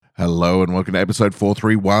Hello and welcome to episode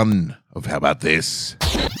 431 of How About This?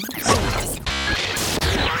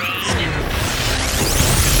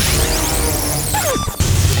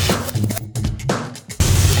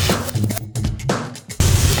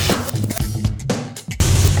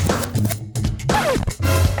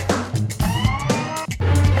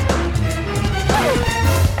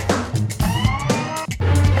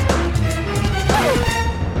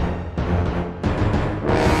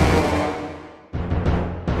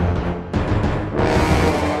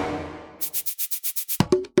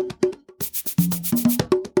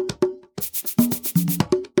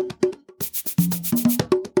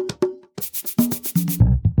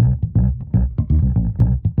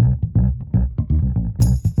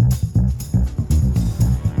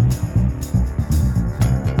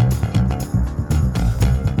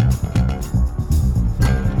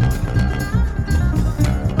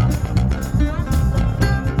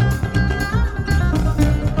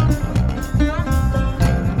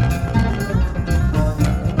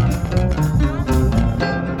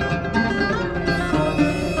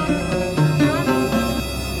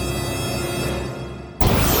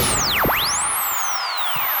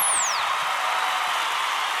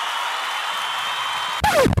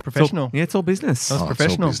 Professional. Yeah, it's all business. That was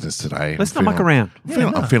professional. It's all business today. Let's not muck around.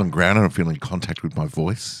 I'm feeling grounded. I'm feeling contact with my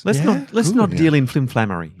voice. Let's not deal in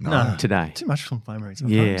flimflammery today. Too much Flim Flammery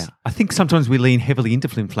sometimes. Yeah, I think sometimes we lean heavily into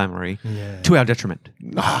flimflammery to our detriment.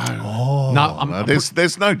 No,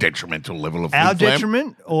 there's no detrimental level of Our flim flam.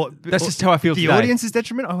 detriment, or That's just how I feel the today. audience's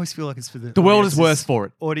detriment. I always feel like it's for the world is audience's worse for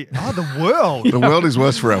it. The world. The world is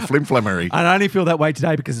worse for our flim flammery. I only feel that way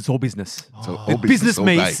today because it's all business. So all Business all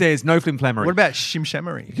me day. says no flimflammery. What about shimshammery?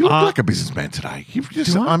 You look like a businessman today. You've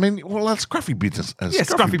just, Do I? I mean, well, that's scruffy business.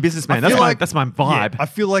 scruffy businessman. I feel That's my vibe. I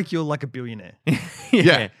feel like you're like a billionaire.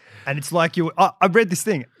 Yeah. And it's like I read this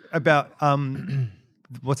thing about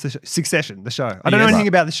what's the show? Succession, the show. I don't know anything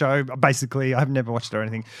about the show. Basically, I've never watched it or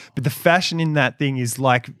anything. But the fashion in that thing is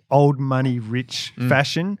like old money, rich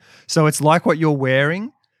fashion. So it's like what you're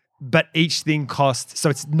wearing, but each thing costs. So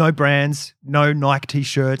it's no brands, no Nike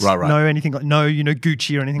t-shirts, Right. no anything like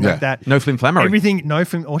Gucci or anything like that. No flimflammery. Everything, no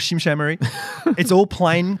flim or shimshammery. It's all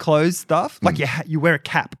plain clothes stuff. Like you wear a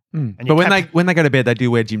cap. And But your when they go to bed, they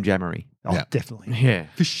do wear Jim Jammery. oh, Yeah. definitely. Yeah.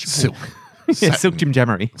 For sure. Silk. Yeah, silk Jim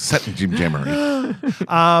Jammery. Satin Jim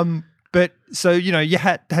Jammery. But so, your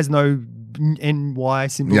hat has no NY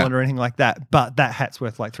symbol on it or anything like that, but that hat's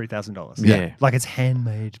worth like $3,000. Yeah. Like it's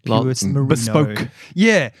handmade, pure merino. bespoke.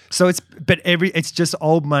 Yeah. So it's just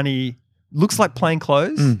old money. Looks like plain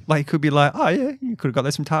clothes. Like it could be like, oh yeah, you could have got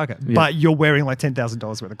those from Target. Yeah. But you're wearing like $10,000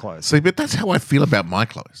 worth of clothes. See, but that's how I feel about my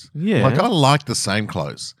clothes. Yeah. Like I like the same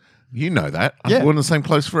clothes. You know that. I've worn the same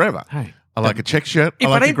clothes forever. Hey. I like a check shirt. I If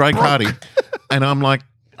like it a ain't grey broke. cardi. And I'm like,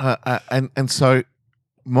 and so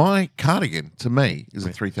my cardigan to me is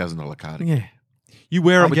a $3,000 cardigan. Yeah. You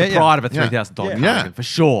wear it with get the ya. pride of a Yeah. $3,000 cardigan, Yeah. for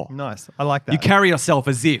sure. Nice. I like that. You carry yourself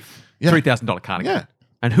as if Yeah. $3,000 cardigan. Yeah.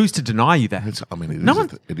 And who's to deny you that?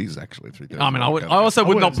 It is actually $3,000. I mean, I also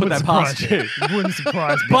would not put that past you. It wouldn't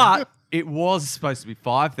surprise me. But it was supposed to be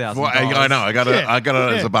 $5,000. Well, I know. I got it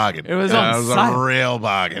as a bargain. It was it on was sale. a real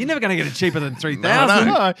bargain. You're never going to get it cheaper than $3,000. No.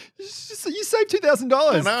 No, you saved $2,000.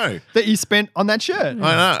 I know. That you spent on that shirt. I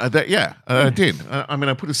know. I did. I mean,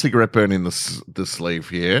 I put a cigarette burn in the sleeve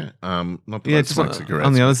here. Not that Yeah, I it's smoke cigarettes.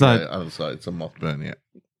 on the other but side. the other side, it's a moth burn. Yeah.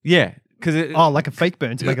 Yeah. Because it, Oh, like a fake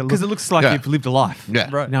burn to make it look. it looks like Yeah. you've lived a life. Yeah.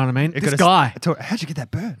 Right. You know what I mean? It This could've- guy, How'd you get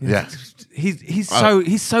that burn? Yeah.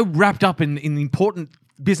 he's so wrapped up in the important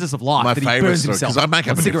business of life My that he favorite burns story, himself. because I make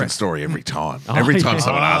up a different cigarette. story every time. Oh, Every time yeah.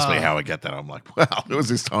 someone asks me how I get that, I'm like, well, there was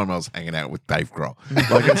this time I was hanging out with Dave Grohl.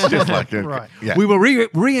 Like, it's just like, Right. Yeah. We were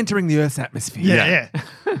re-entering the Earth's atmosphere. Yeah.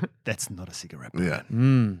 That's not a cigarette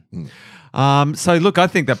burn. Yeah. So look, I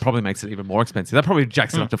think that probably makes it even more expensive. That probably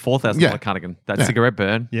jacks it up to $4,000 Yeah. cardigan. That Yeah. cigarette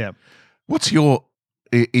burn. Yeah. What's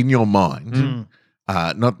in your mind,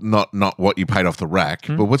 not what you paid off the rack,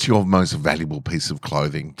 but what's your most valuable piece of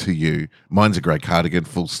clothing to you? Mine's a grey cardigan,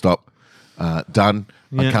 full stop. Done.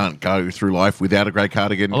 I Yeah. can't go through life without a grey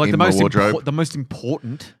cardigan Or like in the my most wardrobe. the most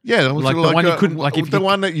important. Yeah, Like the one you couldn't- like if the you-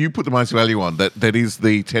 one that you put the most value on. That is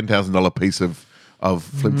the $10,000 piece of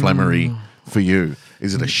flim flammery for you.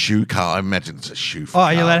 Is it a shoe car? I imagine it's a shoe. Oh,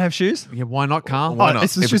 are you allowed to have shoes? Yeah, why not, Carl? Why not?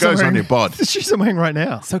 It's the If it shoes I'm goes on wearing- your bod. It's the shoes I'm wearing right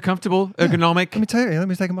now. So comfortable, ergonomic. Let me tell you. Let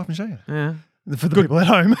me take them off and show you. Yeah. For the people at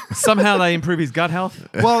home. Somehow they improve his gut health.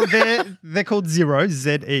 Well, they're called Zero,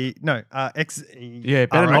 Z-E, no, X-E. Yeah,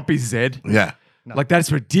 better R-O. not be Z. Yeah. Like,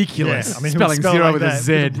 that's ridiculous. Yeah, I mean, spelling spell zero like with that, a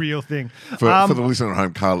Z. it's a real thing. For the listener at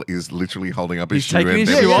home, Carl is literally holding up his He's shoe. taking his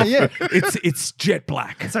and shoe then- off. It's jet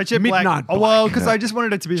black. So jet Midnight black. black. Oh, well, because I just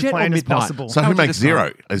wanted it to be as Jet or plain as midnight? possible. So How who would you makes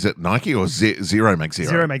describe zero? Is it Nike or Zero makes zero?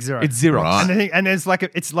 Zero makes zero. It's zero. Right. And there's like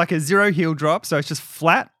it's like a zero heel drop, so it's just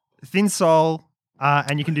flat, thin sole,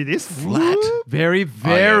 and you can do this. Flat. Very,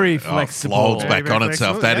 very flexible. Folds Very, back very on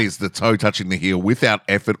itself. flexible, That yeah. is the toe touching the heel without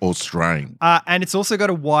effort or strain. And it's also got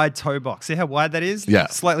a wide toe box. See how wide that is? Yeah.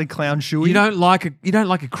 Slightly clown shoey. You don't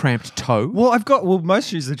like a cramped toe. Well, most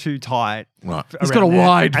shoes are too tight. Right. He's got a around there.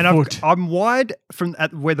 wide and foot. I'm wide from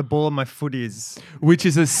at where the ball of my foot is. Which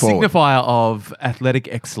is a Forward. signifier of athletic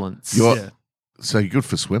excellence. You're, Yeah. So you're good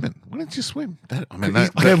for swimming. Why don't you swim?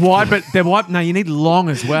 They're wide, but they're wide. No, you need long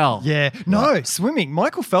as well. Yeah. No, swimming.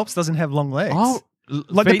 Michael Phelps doesn't have long legs. Oh,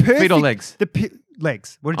 like feet or legs?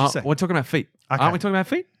 Legs. What did you say? We're talking about feet. Okay. Aren't we talking about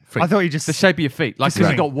feet? I thought you just The shape of your feet. Like, because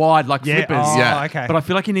Right. you got wide, like Yeah. flippers. Oh, Yeah. okay. But I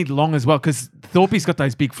feel like you need long as well, because Thorpe's got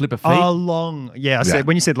those big flipper feet. Oh, long. Yeah, I said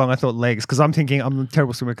when you said long, I thought legs because I'm thinking I'm a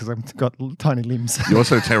terrible swimmer because I've got tiny limbs. You're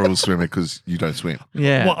also a terrible swimmer because you don't swim.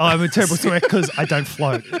 Yeah. Well, I'm a terrible swimmer because I don't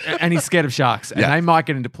float. And he's scared of sharks, and Yeah. they might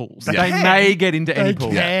get into pools. They They can. may get into any They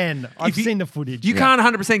pool. can. I've If you- seen the footage. You can't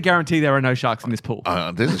 100% guarantee there are no sharks in this pool.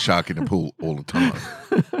 There's a shark in the pool all the time.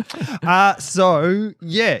 So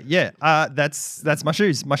that's my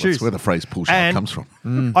shoes. My shoes. That's where the phrase "pool shark" And- comes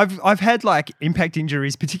from. I've had like impact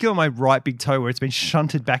injuries, particularly on my right big toe, where it's been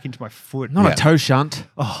shunted back into my foot. Not Yeah. a toe shunt.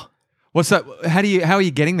 Oh. What's that? How are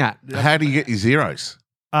you getting that? How do you get your zeros?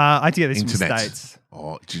 I had to get this from the Internet. States.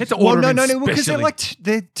 Oh, It's to Well, order no, them because they're specially. like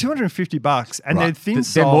they're $250, and Right. they're thin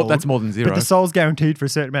They're more- sole. that's more than zero. But the sole's guaranteed for a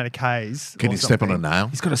certain amount of Ks. can or you step on a something. nail?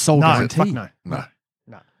 He's got a soul No, guarantee. fuck no. No.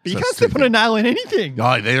 No. But you So can't step on stupid. a nail in anything.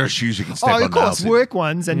 Oh, there are shoes you can step Oh, on of course, nails in. work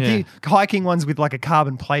ones and Yeah. hiking ones with like a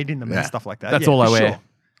carbon plate in them Yeah. and stuff like that. That's Yeah, all I for wear. sure.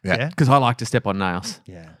 Yeah. Yeah. Because I like to step on nails.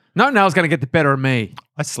 Yeah. No nail's going to get the better of me.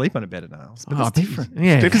 I sleep on a bed of nails, but Oh, it's different.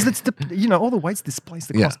 Yeah. Because it's all the weight's displaced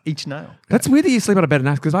across each nail. That's weird that you sleep on a bed of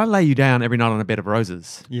nails, because I lay you down every night on a bed of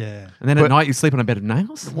roses. Yeah. And then But- at night you sleep on a bed of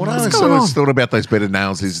nails? What I What's going always on? thought about those bedded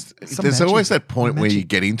nails is Some there's magic. always that point where you Magic.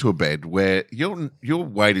 get into a bed where your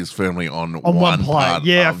weight is firmly on On one plate. part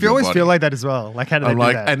Yeah, of I your always body. feel like that as well. Like, how do they I'm do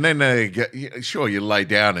like, that? and then sure, you lay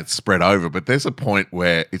down, it's spread over, but there's a point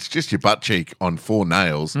where it's just your butt cheek on 4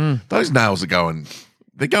 nails. Those nails are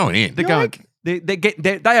they're going in. They're going. They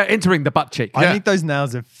are entering the butt cheek. I Yeah. think those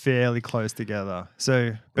nails are fairly close together.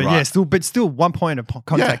 So, but Right. yeah, still 1 point of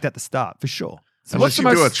contact Yeah. at the start for sure. Unless you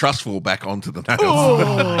what's the do a most- trustful back onto the nails.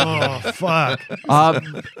 Oh fuck!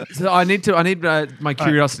 So I need my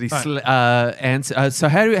curiosity answer. So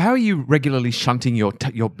how are you regularly shunting your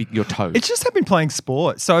toes? It's just I've been playing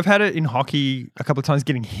sport, so I've had it in hockey a couple of times,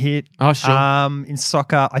 getting hit. Oh, sure. In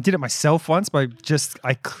soccer, I did it myself once by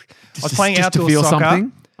I was playing just outdoor to feel soccer.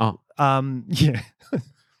 something. Oh. Yeah.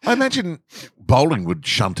 I imagine bowling would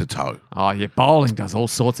shunt a toe. Oh yeah, bowling does all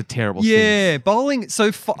sorts of terrible things. Yeah, bowling.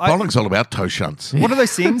 So Bowling's all about toe shunts. what are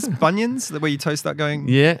those things? Bunions, where your toes start going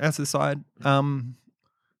Yeah. out to the side.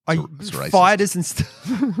 It's racist. Fighters and stuff.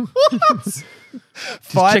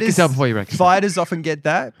 What? check yourself before you wreck yourself. Fighters often get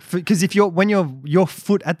that because if when your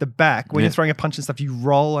foot at the back when Yeah. you're throwing a punch and stuff, you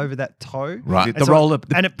roll over that toe. Right. The And so roll up,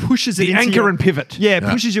 and it pushes it the into anchor your, and pivot. Yeah, it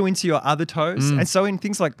pushes you into your other toes. Mm. And so in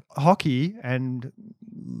things like hockey and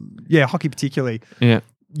hockey particularly, Yeah.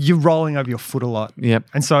 you're rolling over your foot a lot. Yep.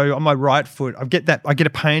 And so on my right foot, I get a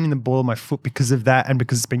pain in the ball of my foot because of that and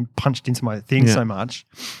because it's been punched into my thing Yeah. so much.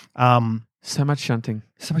 So much shunting.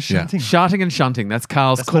 So much Yeah. shunting. Sharting and shunting. That's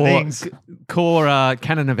Carl's That's my things. core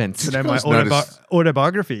canon events. So now my guys notice-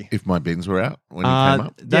 autobiography. If my bins were out when you came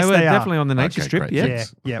up. They Yes, were they are. definitely on the nature Okay, strip. great, Yeah.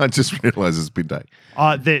 thanks. Yeah. I just realised it's bin day.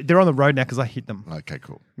 They're on the road now because I hit them. Okay,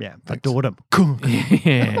 cool. Yeah, I Thanks. adored them.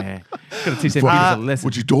 Yeah. Got to teach them kids a lesson.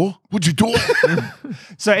 Would you door? Would you door?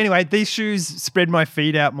 So anyway, these shoes spread my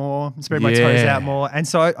feet out more, spread my toes Yeah. out more, and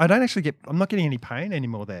so I don't actually I'm not getting any pain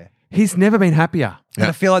anymore there. He's never been happier. And Yeah.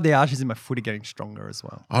 I feel like the arches in my foot are getting stronger as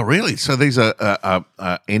well. Oh, really? So these are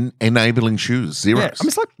enabling shoes, zeros. Yeah, I mean,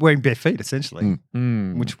 it's like wearing bare feet essentially,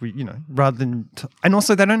 which rather than and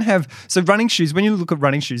also they don't have running shoes. When you look at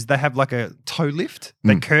running shoes, they have like a toe lift.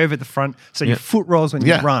 They curve at the front, so your foot rolls when you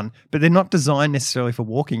Yeah. run, but they're not designed necessarily for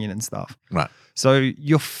walking in and stuff. Right. So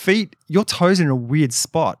your toes are in a weird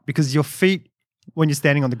spot because your feet, when you're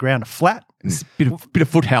standing on the ground, are flat. It's a bit of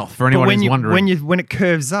foot health for anyone But who's wondering. when it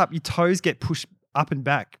curves up, your toes get pushed up and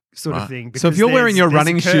back sort of Right. thing. So if because you're wearing your there's a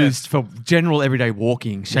running curve. shoes for general everyday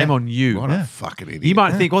walking, shame on you. What a fucking idiot. You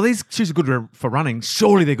might think, well, these shoes are good for running.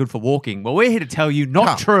 Surely they're good for walking. Well, we're here to tell you,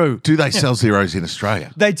 not true. Do they sell zeros in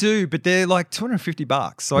Australia? They do, but they're like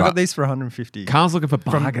 $250. So I Right. got these for 150. Carl's looking for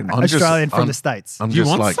bargain. I'm just- Australian from I'm- the States. I'm Do you just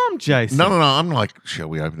want like, some, Jason? No. I'm like, shall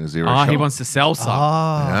we open a zero shop? He wants to sell some.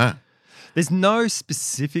 Yeah. There's no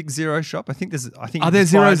specific zero shop. I think Are you there can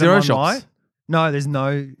zero find them zero online. shops? No, there's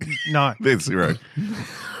no. There's zero.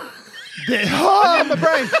 Oh, my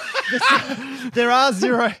brain. There are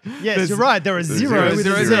zero. Yes, you're right. There are zero with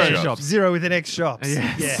zero an zero X. shops. Zero with an X shops.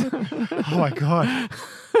 Yes. Yeah. Oh my god.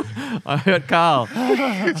 I heard Carl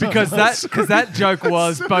because that joke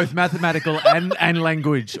was both mathematical and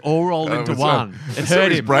language all rolled into one. It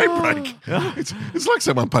hurt his him. brain break. It's like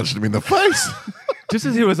someone punched him in the face. Just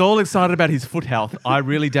as he was all excited about his foot health, I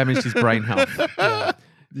really damaged his brain health.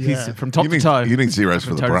 He's from top to toe. You need zeros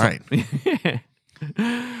for the toe to brain. toe.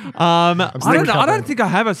 still I don't recovering. think I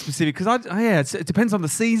have a specific because it depends on the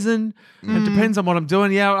season. It depends on what I'm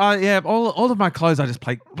doing. All of my clothes I just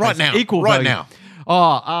play Right now. equal Right value. now.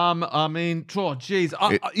 I mean, geez,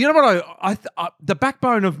 you know what? The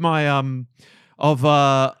backbone of my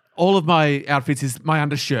all of my outfits is my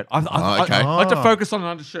undershirt. I okay. like to focus on an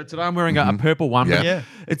undershirt. Today I'm wearing a purple one. Yeah. but Yeah.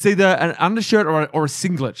 It's either an undershirt or a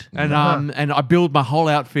singlet, and I build my whole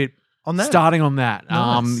outfit On that? starting on that.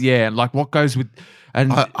 Nice. Like what goes with,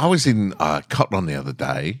 and I was in Cotton On the other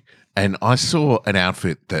day, and I saw an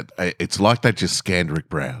outfit that it's like they just scanned Rick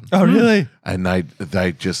Brown, Oh really? and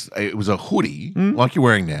they just it was a hoodie like you're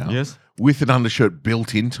wearing now, Yes. with an undershirt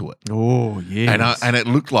built into it, oh yeah, and it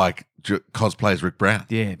looked like cosplay as Rick Brown.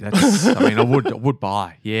 yeah, that's. I mean, I would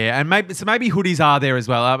buy. Yeah, and maybe hoodies are there as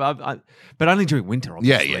well. But only during winter,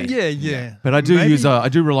 obviously. Yeah. Yeah. But I do Maybe- I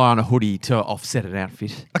do rely on a hoodie to offset an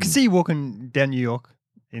outfit. I can see you walking down New York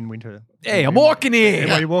in winter. Hey, I'm walking here.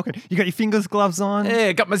 While you're walking, you got your fingers gloves on.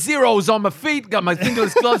 Yeah, got my zeros on my feet, got my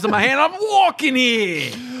fingerless gloves on my hand. I'm walking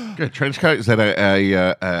here. Good trench coat. Is that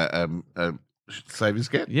a savers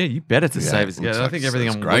get? Yeah, you bet it's a Yeah, savers. looks I like think everything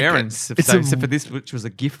it's I'm great. wearing, It's except for this, which was a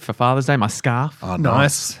gift for Father's Day, my scarf. Oh,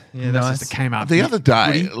 Nice. Yeah, that's just a came up. The other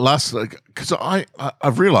day, because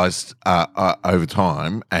I've realised over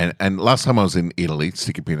time, and last time I was in Italy,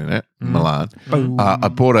 stick a pin in it, Milan, I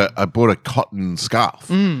bought a cotton scarf,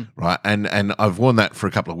 right, and I've worn that for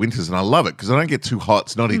a couple of winters, and I love it because I don't get too hot,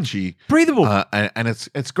 it's not itchy, Breathable. and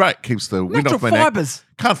it's great, keeps the wind Natural off my neck. fibres.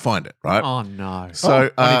 Can't find it, right? Oh no.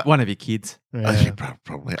 So one of your kids. yeah,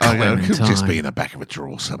 probably. Oh, yeah, it could just Clementine. be in the back of a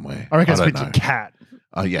drawer somewhere. I reckon it's don't with your know. cat.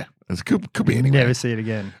 Oh yeah, it could be anywhere. Never see it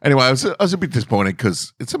again. Anyway, I was a bit disappointed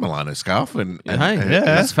because it's a Milano scarf, and Hey,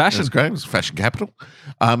 that's fashion. It's great. It was fashion capital.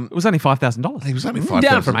 It was only $5,000. He was only 5,000.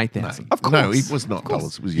 Down from 8,000. No, Of course. no, it was not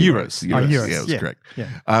dollars. It was euros. Oh, euros. Yeah, it was Yeah. correct.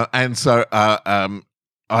 Yeah. And so I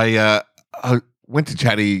went to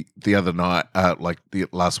Chatty the other night,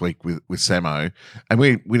 last week with Samo, and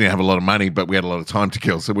we didn't have a lot of money, but we had a lot of time to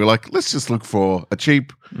kill. So we were like, let's just look for a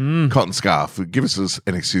cheap cotton scarf. It'd give us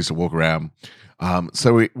an excuse to walk around.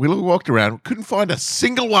 So we walked around, couldn't find a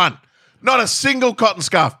single one. Not a single cotton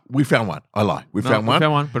scarf. We found one. I lie. We found one.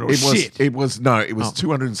 But it was shit. It was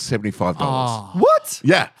 $275. Oh. What?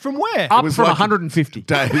 Yeah. From where? Up was from like- 150.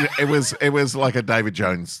 It was like a David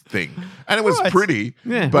Jones thing, and it was Right. pretty.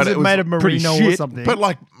 Yeah. but Was it made of pretty merino or shit, something? But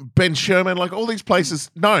like Ben Sherman, like all these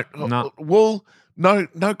places, no wool, no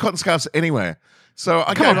cotton scarves anywhere. So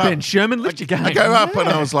I Come go on, up, Ben Sherman, lift your game. I go up and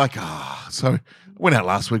I was like, So I went out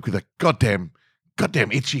last week with a goddamn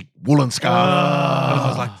itchy woolen scarf, and I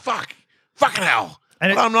was like, fucking hell.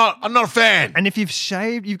 And I'm not a fan. And if you've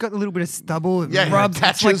shaved, you've got a little bit of stubble. It Yeah, it rubs.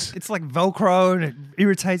 attaches. It's like Velcro and it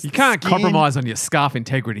irritates. You the can't skin. compromise on your scarf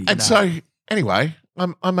integrity. And so anyway,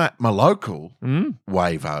 I'm at my local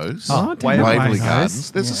Wavos, Oh, Waverley Wavos.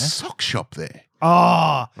 Gardens. There's a Yeah. sock shop there.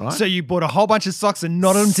 Oh, Right. so you bought a whole bunch of socks and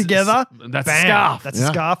knotted them together? That's a Bam. scarf. That's Yeah.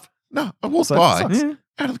 a scarf. No, I walked So by socks. Yeah.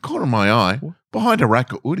 out of the corner of my eye, behind a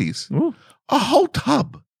rack of hoodies, Ooh. a whole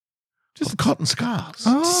tub of cotton scarves.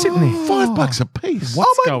 Just sitting there. $5 a piece.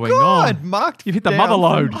 What's oh my going God, on? Marked You've hit the down mother from-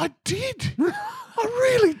 load. I did. I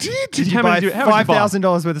really did. Did you How buy many how much did you buy?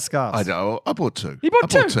 $5,000 worth of scarves? I know. I bought two. You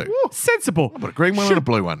bought I two. Ooh, sensible. I bought a green one and a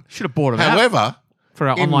blue one. Should have bought them out However, for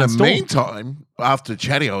our in online the store. meantime, after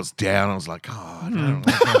Chatty, I was down. I was like, I don't know.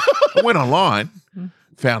 I went online,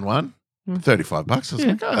 found one, $35. I was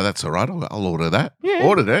like, that's all right. I'll order that. Yeah.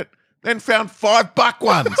 Ordered it, then found $5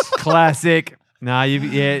 ones. Classic. No,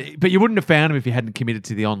 but you wouldn't have found them if you hadn't committed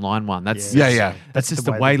to the online one. That's Yeah. That's just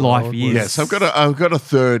the the way way the life world is. works. Yeah, so I've got a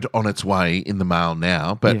third on its way in the mail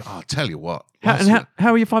now. But Yeah. I'll tell you what,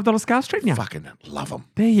 How are your $5 scarves treating you? Fucking love them.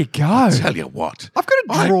 There you go. Tell you what. I've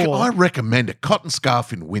got a drawer. I recommend a cotton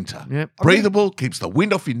scarf in winter. Yep. Breathable, keeps the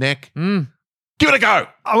wind off your neck. Give it a go.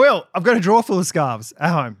 I will. I've got a drawer full of scarves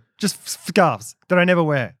at home. Just scarves that I never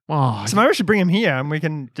wear. Oh, So maybe I should bring them here and we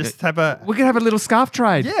can just have a... we could have a little scarf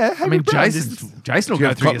trade. Yeah, I mean, Jason Jason will Do you go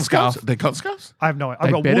have through your cotton scarf. scarves? They're cotton scarves? I have no idea. They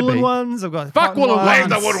I've got better woolen be. ones. I've got Fuck cotton woolen ones. Leave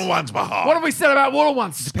the wooden ones behind. What have we said about woolen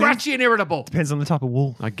ones? Scratchy and irritable. Depends on the type of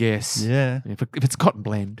wool. I guess. Yeah. If it's cotton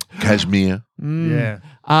blend. Cashmere. Yeah.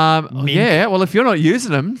 Yeah. Well, if you're not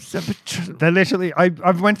using them, They're literally...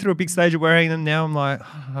 I've went through a big stage of wearing them. Now I'm like,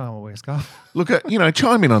 I don't want to wear a scarf. Look,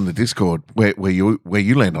 chime in on the Discord where you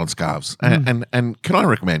land on scarves. And can I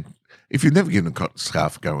recommend, if you've never given a cotton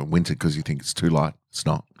scarf a go in winter because you think it's too light, it's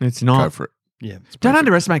not. it's not. Go for it. Yeah. Don't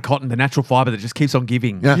underestimate cotton, the natural fiber that just keeps on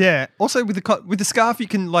giving. Yeah. Yeah. Also with the scarf, you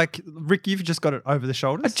can Rick, you've just got it over the A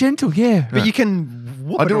shoulders. gentle, yeah. But you can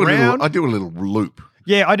whoop I it do around. I do a little loop.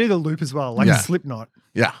 Yeah, I do the loop as well, like Yeah. a slip knot.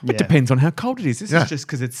 Yeah. Yeah. It depends on how cold it is. This Yeah. is just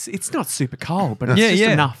because it's not super cold, but it's just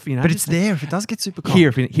enough, you know. But it's just there if it does get super cold. here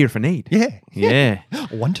if I need. Yeah. Yeah.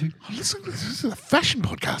 1, 2. Oh, listen, this is a fashion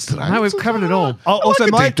podcast today. No, we've covered it all. Oh, also,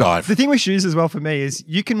 like a deep dive. the thing with shoes as well for me is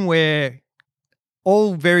you can wear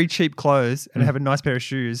all very cheap clothes and have a nice pair of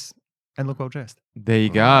shoes and look well dressed. There you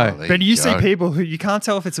go. Oh, there But you see go. people who you can't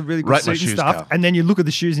tell if it's a really good Rate my suit and shoes, stuff, Carl. and then you look at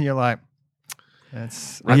the shoes and you're like,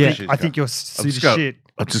 "That's." I Rate my think, shoes, I think Carl. your suit is shit.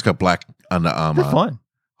 I've just got black Under Armour. They're fine.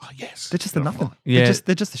 Oh, yes. They're just a nothing. Yeah.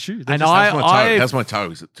 They're just a shoe. They're And just, How's my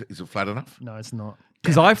toe? Is it flat enough? no, it's not.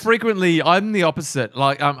 Because I'm the opposite.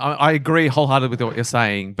 Like, I agree wholeheartedly with what you're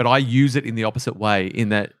saying, but I use it in the opposite way. In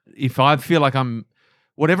that, if I feel like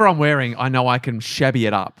whatever I'm wearing, I know I can shabby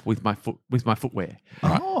it up with my footwear.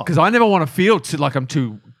 Oh. Because I never want to feel like I'm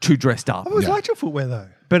too dressed up. I always liked your footwear though.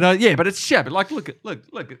 But but it's shabby. Like, look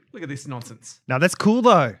at this nonsense. No, that's cool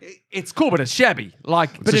though. It's cool, but it's shabby. Like,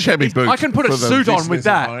 It's a shabby boot I can put a for the suit on listeners with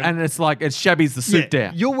that, at home. and it's like it's shabby as the suit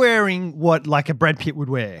down. You're wearing what like a Brad Pitt would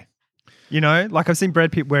wear. You know, like I've seen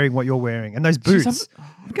Brad Pitt wearing what you're wearing and those boots.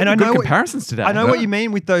 And I know comparisons today. I know what you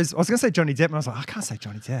mean with those. I was going to say Johnny Depp, and I was like, I can't say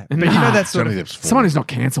Johnny Depp. But you know that sort Johnny of. Depp's Someone who's not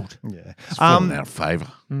cancelled. Yeah. fallen out of favour.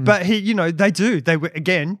 But they do.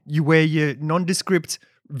 Again, you wear your nondescript,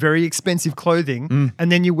 very expensive clothing, and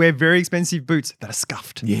then you wear very expensive boots that are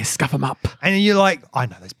scuffed. Yeah, scuff them up. And then you're like, I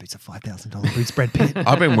know those boots are $5,000 boots, Brad Pitt.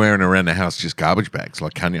 I've been wearing around the house just garbage bags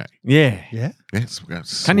like Kanye. Yeah. Yeah. Yes,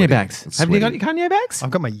 Kanye bags. Have you got your Kanye bags?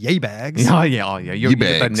 I've got my yay bags. Oh yeah. You're the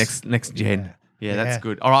bags. next gen. Yeah, Yeah. that's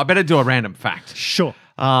good. All right, I better do a random fact. Sure.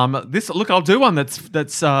 I'll do one that's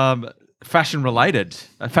fashion related,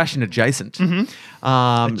 fashion adjacent.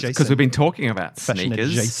 Because we've been talking about Fashion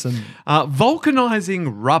sneakers. adjacent. Vulcanizing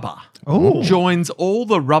rubber joins all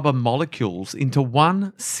the rubber molecules into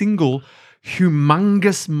one single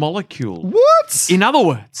humongous molecule. What? In other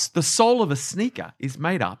words, the sole of a sneaker is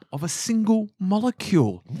made up of a single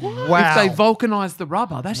molecule. Wow. If they vulcanize the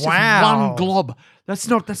rubber, that's just Wow. one glob. That's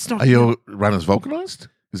not. Are your runners vulcanized?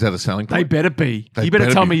 Is that a selling They point? better be. They You better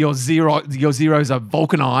better tell be. me your zeros are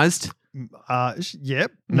vulcanized.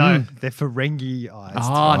 Yep. No, they're Ferengi-ized.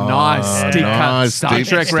 Ah, nice. Deep cut. nice. Star Deep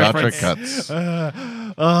Trek Star reference. Trek cuts.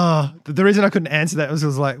 The reason I couldn't answer that was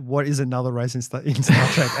like, what is another race in Star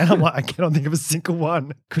Trek? And I'm like, I cannot think of a single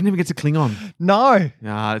one. Couldn't even get to Klingon. No,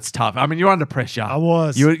 Ah, it's tough. I mean, you're under pressure. I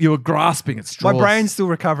was. You were grasping at straws. My brain's still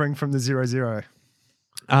recovering from the 0-0.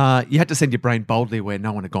 You had to send your brain boldly where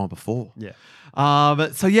no one had gone before. Yeah.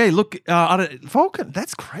 So yeah, look. Vulcan,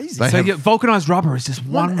 that's crazy. They So have- yeah, vulcanized rubber is just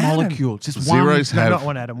one atom. molecule. Just Zeros No, have not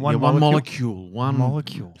one atom. One one molecule. molecule. One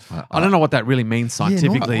molecule. I don't know what that really means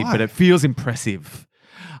scientifically, nor do I. but it feels impressive.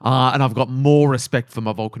 And I've got more respect for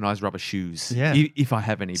my vulcanized rubber shoes, Yeah. If I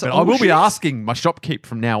have any. So but I all will be shoes? asking my shopkeep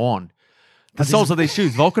from now on: the soles of these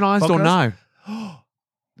shoes vulcanized or no?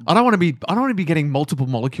 I don't want to be getting multiple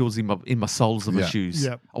molecules in my soles of my Yeah. shoes.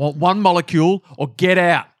 Yep. I want one molecule or get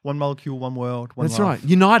out. One molecule, one world, one That's love. right.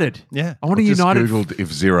 United. Yeah. I want I've to just united. Googled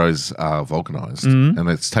if zeros are vulcanized, and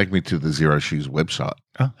it's taken me to the Zero Shoes website,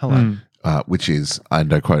 Oh, hello. which is,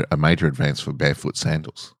 and I quote, a major advance for barefoot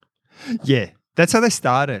sandals. Yeah. That's how they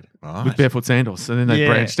started. Right. with barefoot sandals, and then they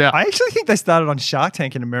branched out. I actually think they started on Shark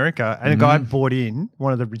Tank in America, and a guy bought in,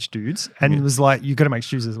 one of the rich dudes, and was like, "You got to make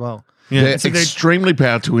shoes as well." They're So they're- extremely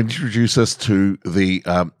proud to introduce us to the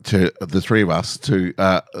three of us to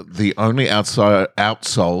the only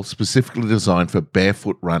outsole specifically designed for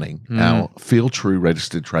barefoot running. Our Feel True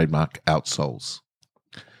registered trademark outsoles.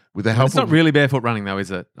 With the help It's not of really barefoot running though,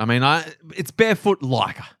 is it? I mean, it's barefoot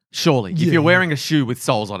like surely. If Yeah. you're wearing a shoe with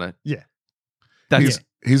soles on it, Yeah. that's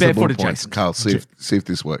here's the barefoot bullet points, adjacent. Carl. See if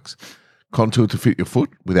this works. Contour to fit your foot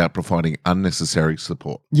without providing unnecessary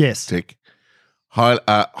support. Yes. Tick.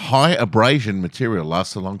 High abrasion material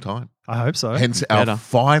lasts a long time. I hope so. Hence our Better.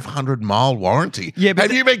 500-mile warranty. Yeah, but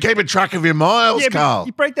have you been keeping track of your miles, Yeah, but Carl?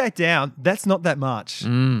 you break that down, that's not that much.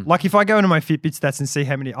 Like if I go into my Fitbit stats and see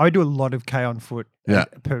how many, I do a lot of K on foot. Yeah.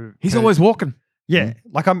 He's always walking. Yeah,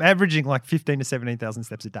 like I'm averaging like 15 to 17,000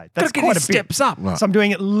 steps a day. That's Gotta get quite a his bit. steps up. Right. So I'm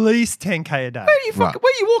doing at least 10K a day. Right. Where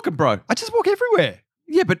are you walking, bro? I just walk everywhere.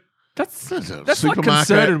 Yeah, but that's There's a like supermarket.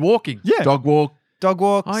 concerted walking. Yeah, Dog walk. dog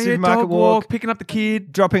walk, Oh, yeah, supermarket dog walk, picking up the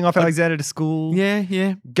kid. dropping off Alexander to school.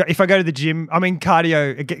 Yeah. If I go to the gym, I mean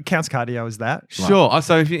cardio. It counts cardio as that. Sure.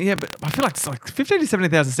 So if you, but I feel like it's like 15 to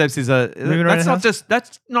 17,000 steps is Moving around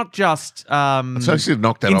that's not just So I should have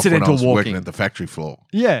knocked that off when I incidental was walking. working at the factory floor.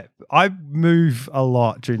 Yeah, I move a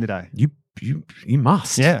lot during the day. You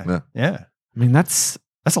must. Yeah. I mean that's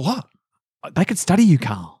That's a lot. they could study you,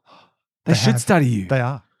 Carl. They should have. study you. They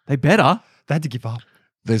are. They better. They had to give up.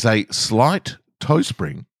 There's a slight toe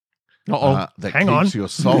spring that Hang keeps on. your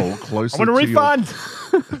soul closer I want a to your... refund.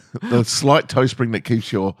 The slight toe spring that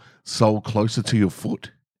keeps your soul closer to your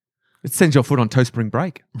foot. It sends your foot on toe spring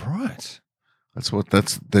break. Right.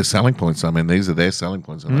 That's their selling points. I mean, these are their selling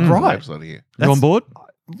points on the Right. website here. You on board?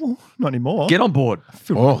 Well, not anymore. Get on board.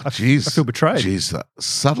 Oh, jeez. I feel betrayed. Jeez,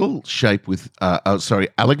 subtle shape with,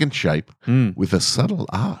 elegant shape with a subtle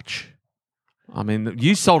arch. I mean,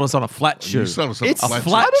 you sold us on a flat shoe. You sold us on It's a flat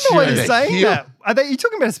shoe. I don't know why shoe. you're saying Heel. that. Are you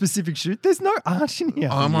talking about a specific shoe? There's no arch in here.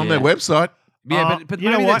 I'm on Yeah. their website. Yeah, but you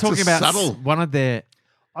know maybe what? they're talking It's a about subtle. one of their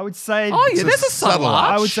I would say. Oh yeah, It's a there's a subtle subtle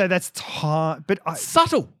arch. I would say that's tight, but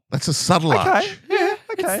subtle. That's a subtle okay, arch. yeah,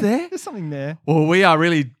 okay. It's there. There's something there. Well, we are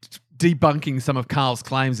really debunking some of Carl's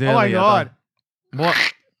claims earlier. Oh my god, though. What?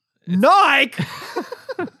 Nike!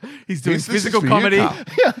 He's doing This is physical for you, comedy. Carl.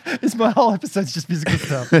 Yeah, it's my whole episode's just physical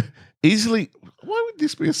stuff. Easily. Why would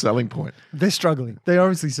this be a selling point? They're struggling. They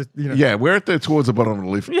obviously, Yeah, we're at the towards the bottom of the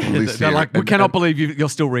list. They're list here. like, we And- cannot and believe you're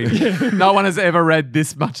still reading. No one has ever read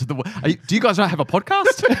this much of the. Do you guys not have a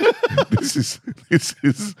podcast? this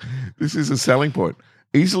is a selling point.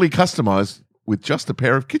 Easily customized with just a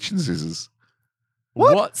pair of kitchen scissors.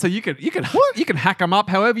 What? So you can hack them up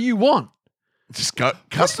however you want. Just go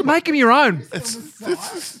custom. Make them your own.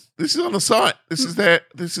 This is on the site. This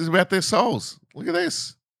is about their souls. Look at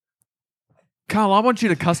this. Carl, I want you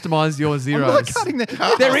to customize your I'm zeros. not cutting the.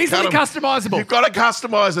 They're easily cut 'em. customizable. You've got to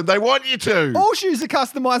customize them. They want you to. All shoes are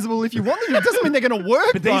customizable if you want them. It doesn't mean they're going to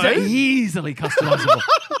work. But these are easily customizable.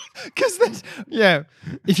 Because that's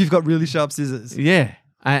if you've got really sharp scissors. Yeah.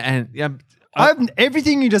 And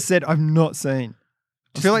Everything you just said, I've not seen.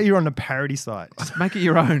 I feel like you're on a parody site. make it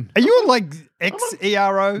your own. Are you on like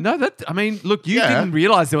XERO? No, look, you Yeah. didn't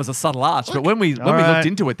realize there was a subtle arch, but when we Alright. looked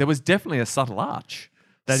into it, there was definitely a subtle arch.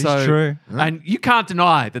 That is true. And you can't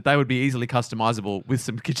deny that they would be easily customizable with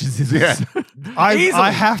some kitchen scissors. Yeah. Easily.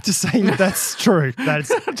 I have to say that's true.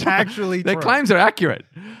 That's actually Their true. claims are accurate.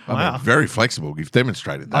 I Wow. mean, very flexible. You've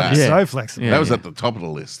demonstrated that. I'm Yeah. so flexible. Yeah. That was at the top of the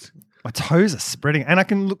list. My toes are spreading, and I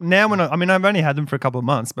can look now. I've only had them for a couple of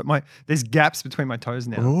months, but there's gaps between my toes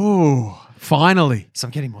now, Oh, finally. so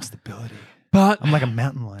I'm getting more stability. But I'm like a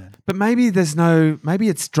mountain lion. maybe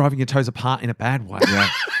it's driving your toes apart in a bad way. Yeah.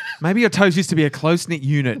 Maybe your toes used to be a close knit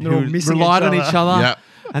unit They're all who missing relied each on each other. other. Yeah.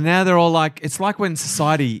 And now they're all like, it's like when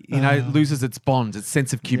society, loses its bonds, its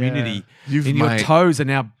sense of community. You've and your made- toes are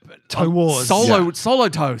now Toe wars. Solo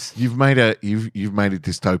toes. You've made a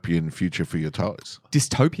dystopian future for your toes.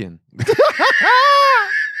 Dystopian.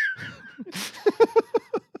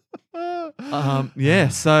 Yeah,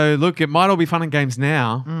 so look, it might all be fun and games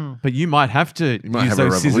now, but you might have to might use have a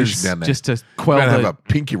those revolution scissors down there. just to We're going to have quell a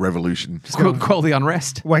pinky revolution. the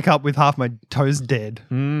unrest. Wake up with half my toes dead,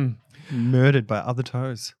 murdered by other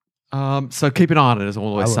toes. So keep an eye on it, as I'm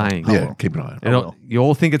always I will. saying. I Yeah, will. keep an eye on it. will. You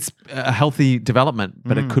all think it's a healthy development,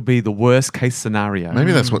 but it could be the worst case scenario.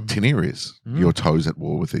 Maybe that's what tinea is. Your toes at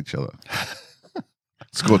war with each other.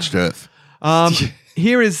 Scorched earth.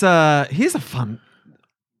 Here's a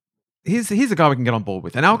guy we can get on board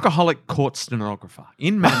with. An alcoholic court stenographer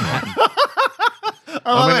in Manhattan.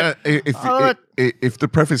 I mean, if the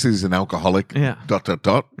preface is an alcoholic, ... Yeah.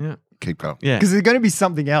 Yeah. Keep going. Yeah. Because there's going to be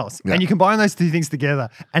something else, Yeah. and you combine those two things together,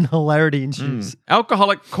 and hilarity ensues.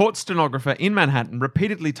 Alcoholic court stenographer in Manhattan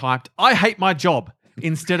repeatedly typed, "I hate my job,"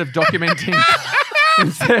 instead of documenting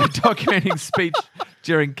speech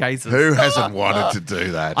during cases. Who hasn't wanted to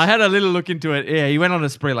do that? I had a little look into it. Yeah, he went on a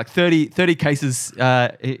spree, like 30 cases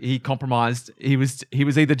he compromised. He was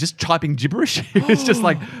either just typing gibberish, he was just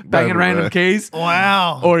like banging random keys.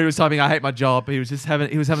 Wow. Or he was typing, "I hate my job." He was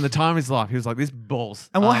having the time of his life. He was like, "This balls."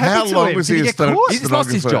 And what How happened to long him? was Did he he a get caught? He's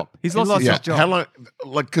lost his job. He's lost his Yeah. job. How long?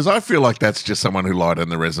 like, because I feel like that's just someone who lied on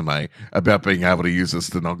the resume about being able to use a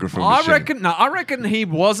stenographer machine. I reckon he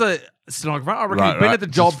was a stenographer. I reckon he'd been Right. at the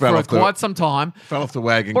job Just fell for off quite some time. Fell off the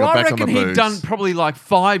wagon, But got I back on the reckon booze. he'd done probably like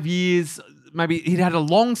 5 years. Maybe he'd had a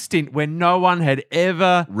long stint where no one had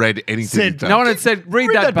ever read anything Said- he'd done. No one had said, read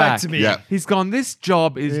that back to me. Yeah. He's gone, this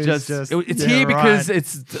job is It's it's yeah, here because right.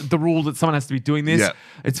 it's the rule that someone has to be doing this. Yeah.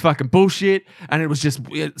 It's fucking bullshit. And it was just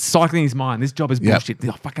cycling his mind. This job is Yeah. bullshit.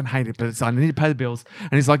 I fucking hate it, but I need to pay the bills.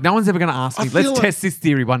 And he's like, no one's ever going to ask me. I feel Let's like- test this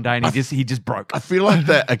theory one day. And he just broke. I feel like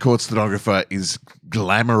that a court stenographer is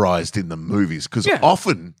glamorized in the movies because Yeah.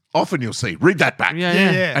 often you'll see, read that back. Yeah.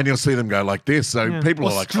 And you'll see them go like this. So people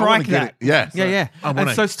Or are like, I want strike to get that. it. Yeah. Yeah. I And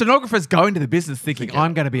wanna- so stenographers go into the business thinking,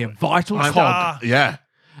 I'm going to be a vital cog. Yeah.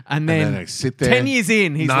 And And then, then they sit there. 10 years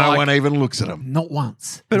in, he's no like, one even looks at them. not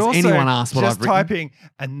once. But has also, anyone asked what just I've written? typing,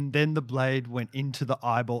 and then the blade went into the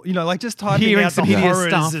eyeball. You know, like just typing Hearing out the some hideous horrors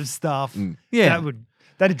stuff. of stuff. Yeah.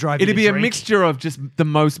 That'd drive you It'd to be a drink. mixture of just the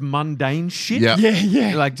most mundane shit. Yeah.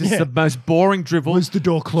 Yeah. Like just yeah. the most boring drivel. Was the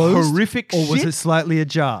door closed? Horrific Or was shit. it slightly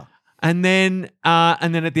ajar? And then at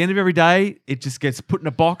the end of every day, it just gets put in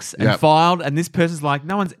a box and Yep. filed. And this person's like,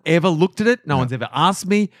 no one's ever looked at it. No one's ever asked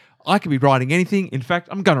me. I could be writing anything. In fact,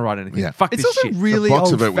 I'm going to write anything. Yeah. Fuck It's this also shit. really The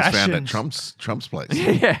box old of it was found fashioned. at Trump's place.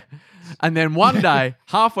 Yeah. And then one day,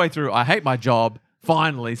 halfway through, I hate my job.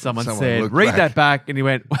 Finally, someone Someone said, looked read back. that back. And he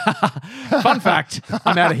went, fun fact,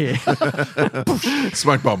 I'm out of here.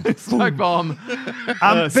 Smoke bomb. Smoke bomb.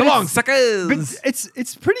 But So long, it's- suckers. But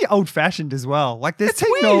it's pretty old fashioned as well. Like there's It's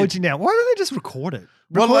weird. technology now. Why don't they just record it?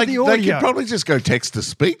 Well, Record like, the they audio. could probably just go text to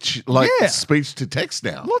speech, like Yeah. speech to text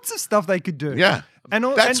now. Lots of stuff they could do. Yeah. And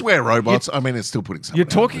all- That's and- where robots, I mean, it's still putting something You're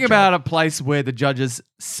talking out of the about job. a place where the judges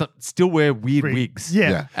still wear weird wigs Yeah.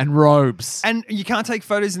 Yeah. and robes. And you can't take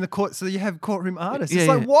photos in the court, so you have courtroom artists. Yeah, It's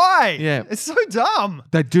like, yeah. why? Yeah. It's so dumb.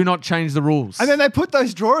 They do not change the rules. And then they put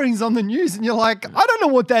those drawings on the news, and you're like, I don't know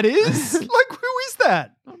what that is. Like, who is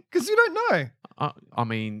that? Because you don't know. I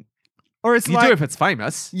mean, Or it's you like, do if it's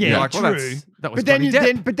famous. yeah, You're like, true. well, that was but then Johnny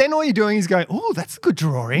you Depp. but then all you're doing is going, oh, that's a good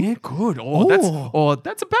drawing. Yeah, good. Oh. Or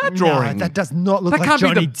that's a bad drawing. No, that does not look That like can't be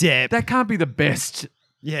Johnny the- Depp. That can't be the best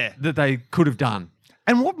yeah. that they could have done.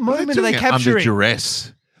 And what They're moment are doing they it under capturing?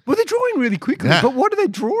 duress. Well, they're drawing really quickly, Yeah. but what are they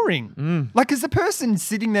drawing? Mm. Like, is the person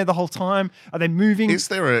sitting there the whole time? Are they moving? Is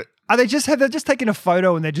there a Are they just taking a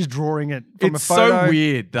photo and they're just drawing it from It's a photo? so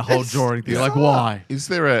weird, the whole It's drawing thing. Like, bizarre. why? is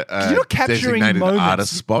there a you're not capturing designated moments.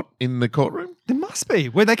 artist spot in the courtroom? There must be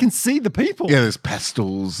where they can see the people. Yeah, there's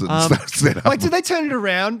pastels and stuff set up. Like, do they turn it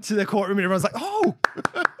around to the courtroom and everyone's like, oh,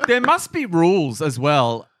 There must be rules as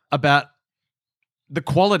well about the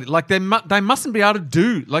quality. Like, they mustn't be able to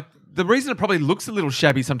do, like, the reason it probably looks a little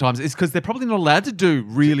shabby sometimes is because they're probably not allowed to do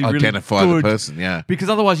really Identify good, the person, yeah. because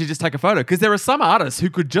otherwise you just take a photo. Because there are some artists who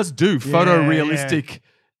could just do photorealistic.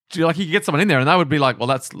 Like, you could get someone in there and they would be like, well,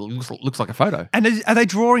 that looks like a photo. and are they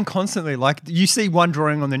drawing constantly? Like, you see one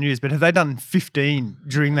drawing on the news, but have they done 15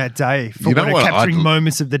 during that day for You know what capturing I'd-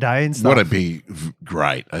 moments of the day and stuff? What'd be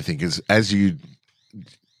great, I think, is as you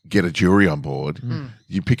get a jury on board,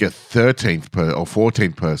 you pick a 13th or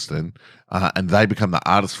 14th person, and they become the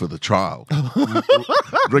artist for the trial,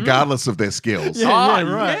 regardless of their skills. Yeah,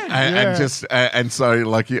 right. And just and so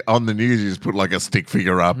like on the news, you just put like a stick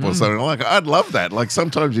figure up or something. Like I'd love that. Like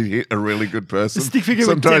sometimes you hit a really good person, A stick figure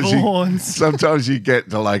with sometimes devil horns. Sometimes you get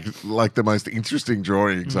to like the most interesting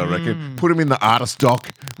drawings. I reckon. Put them in the artist dock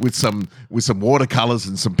with some watercolors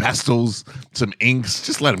and some pastels, some inks.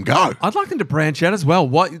 Just let them go. I'd like them to branch out as well.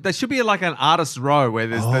 There should be like an artist row where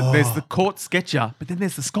there's the court sketcher, but then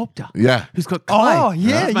there's the sculptor. Yeah. Who's got clay? Oh,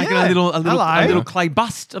 yeah, Who's making yeah. a Hello. little clay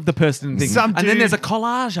bust of the person and thing. Some And then there's a dude-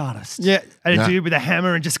 collage artist. Yeah, and Yeah. a dude with a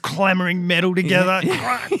hammer and just clambering metal together.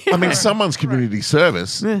 I mean, someone's community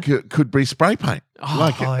service could be spray paint.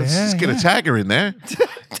 Let's just get a tagger in there.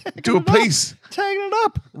 Do a piece. Tagging it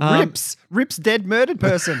up. Rips dead murdered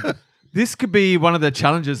person. This could be one of the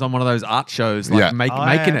challenges on one of those art shows, like Yeah. making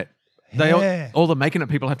yeah. it. They Yeah. all the making it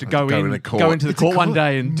people have to go go in, in a court. go into the It's a court one court.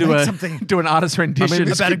 day and do Make a something. do an artist I rendition. mean,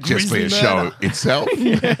 this About a could just be a grisly show murder. itself.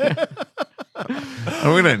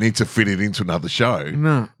 And we don't need to fit it into another show.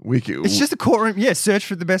 No. We could, It's just a courtroom. Yeah, search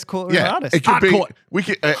for the best courtroom yeah, artist. it could Art be. court. We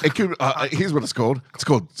could. It could. Here's what it's called. It's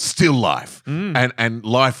called Still Life, and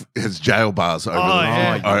life has jail bars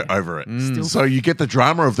over over it. So you get the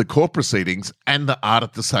drama of the court proceedings and the art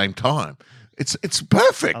at the same time. It's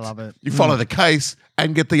perfect. I love it. You follow the case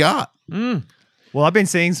and get the art. Well, I've been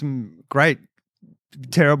seeing some great,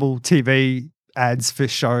 terrible TV ads for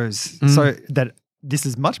shows. So that this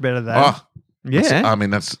is much better than Oh, yeah. I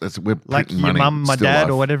mean that's we're like printing your money, mum, my Still dad,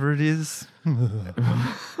 Life. or whatever it is.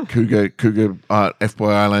 Cougar,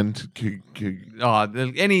 F-Boy Island.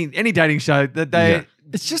 Any dating show that they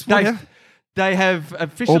It's just they, whatever. they have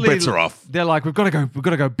officially All bets are off. They're like, we've got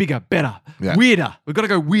to go bigger, better, Yeah. weirder. We've got to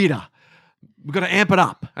go weirder. We've got to amp it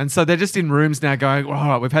up. And so they're just in rooms now going, all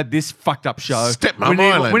right, we've had this fucked up show. Stepmom we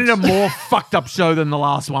Island. need a more fucked up show than the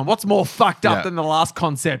last one. What's more fucked up than the last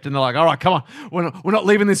concept? And they're like, all right, come on. We're not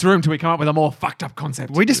leaving this room till we come up with a more fucked up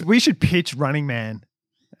concept. We should pitch Running Man.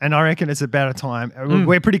 And I reckon it's about a time.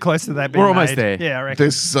 We're pretty close to that being We're almost made. there. Yeah, I reckon.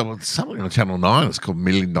 There's something on Channel 9. It's called $1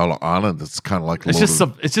 Million Island. It's kind of like It's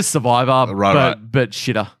just Survivor, Right. but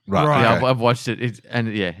shitter. Right, Yeah, okay. I've watched it. It's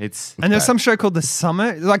And there's some show called The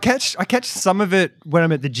Summer. I catch some of it when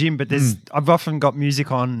I'm at the gym, but I've often got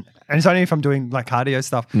music on, and it's only if I'm doing like cardio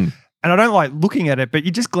stuff. And I don't like looking at it, but you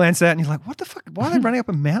just glance out and you're like, what the fuck? Why are they running up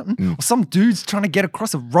a mountain? Or some dude's trying to get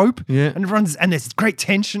across a rope. Yeah. And there's great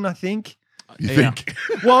tension, I think. You think?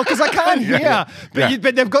 Well, because I can't hear, but Yeah.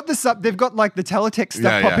 but they've got this up. They've got like the teletext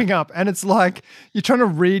stuff Yeah, popping up, and it's like you're trying to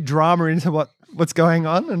read drama into what's going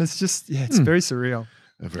on, and it's just it's very surreal.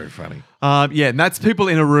 They're very funny. and that's people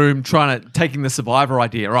in a room taking the Survivor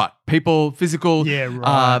idea, right? People, physical, Yeah,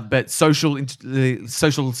 right. but social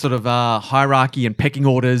sort of hierarchy and pecking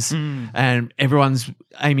orders, and everyone's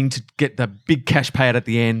aiming to get the big cash payout at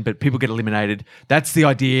the end, but people get eliminated. That's the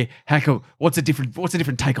idea. What's a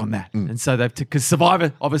different take on that? And so because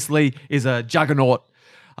Survivor obviously is a juggernaut.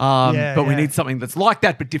 But we need something that's like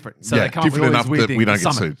that but different. So Yeah, they come up with different all enough these weird that things. we don't get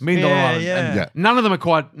Summit, sued. $1 Million Yeah, Island. yeah. And Yeah. none of them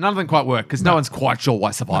quite work because no one's quite sure why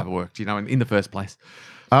Survivor worked, in the first place.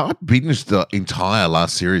 I binged the entire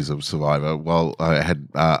last series of Survivor while I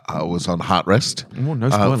was on heart rest. Oh, no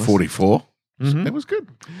spoilers. 44. It was good.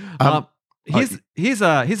 Here's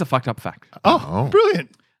a fucked up fact. Oh,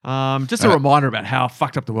 Brilliant. Just a reminder about how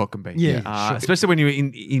fucked up the world can be. Yeah, sure. Especially when you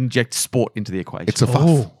inject sport into the equation. it's a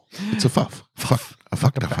fuff. It's a fuff. A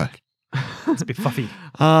fucked up fact. It's a bit fluffy.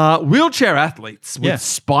 Wheelchair athletes with Yeah.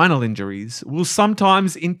 spinal injuries will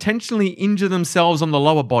sometimes intentionally injure themselves on the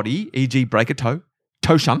lower body, e.g. break a toe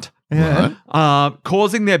shunt, Yeah.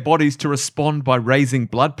 causing their bodies to respond by raising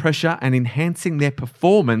blood pressure and enhancing their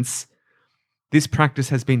performance. This practice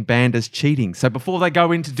has been banned as cheating. So before they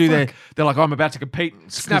go in to do they're like, I'm about to compete,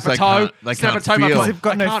 snap a 'cause toe, they snap a can't toe. feel. My They've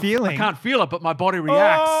got no can't- feeling. I can't feel it, but my body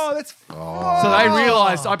reacts. Oh, that's So they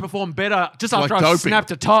realised I performed better just after like I doping.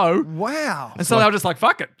 snapped a toe. wow. And so they were just like,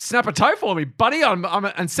 fuck it, snap a toe for me, buddy,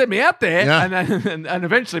 and send me out there. Yeah. And then and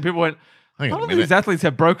eventually people went, Hang on a all of minute. these athletes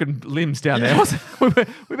have broken limbs down there.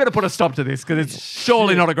 We better put a stop to this because it's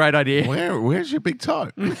surely not a great idea. Where's your big toe?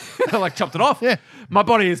 I like chopped it off. Yeah. My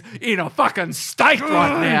body is in a fucking state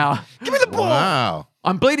right now. Give me the ball. Wow.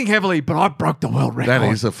 I'm bleeding heavily, but I broke the world record. That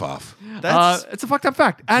is a fuff. That's It's a fucked up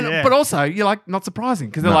fact. And Yeah. but also you're like not surprising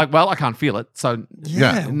because they're No. like, well, I can't feel it, so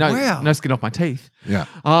yeah. no Wow. no skin off my teeth. Yeah.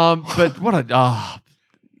 But what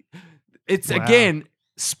it's Wow. again,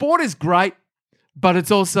 sport is great, but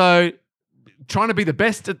it's also trying to be the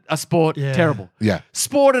best at a sport, Yeah. terrible. Yeah.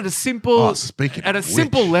 Sport at a simple Speaking at a of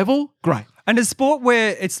simple which. level, great. And a sport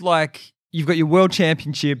where it's like you've got your world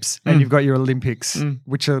championships and you've got your Olympics,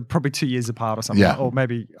 which are probably 2 years apart or something. Yeah. Or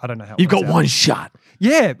maybe, I don't know how. it You've got works out. one shot.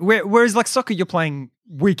 Yeah. Whereas like soccer, you're playing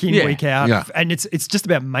week in, Yeah. week out. Yeah. And it's just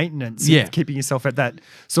about maintenance Yeah. and keeping yourself at that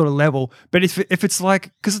sort of level. But if it's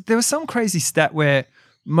like, because there was some crazy stat where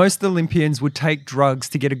most Olympians would take drugs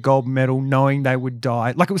to get a gold medal knowing they would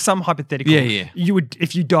die. Like it was some hypothetical. Yeah. You would,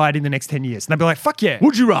 if you died in the next 10 years. And they'd be like, fuck yeah.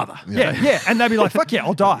 Would you rather? Yeah. And they'd be like, fuck yeah,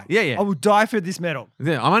 I'll die. Yeah. I will die for this medal.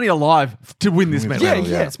 Yeah, I'm only alive to win this medal. Yeah, Medal,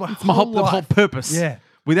 yeah. yeah. It's my It's my whole, the life. whole purpose. Yeah.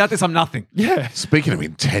 Without this, I'm nothing. Yeah. Speaking of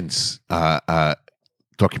intense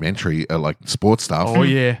documentary, like sports stuff. Oh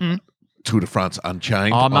yeah. Tour de France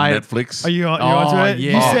Unchained Oh, on mate. Netflix. Are you Oh, onto it?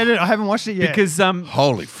 yeah. You said it. I haven't watched it yet. Because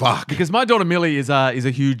Holy fuck. because my daughter Millie is a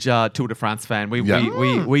huge Tour de France fan. We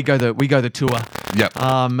we go the tour. Yep.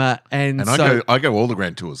 And And so I go all the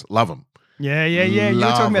grand tours. Love them. yeah. You were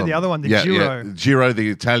talking about the other one, the Giro. Giro, the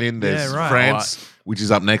Italian. There's Yeah, right. France, which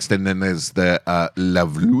is up next, and then there's the La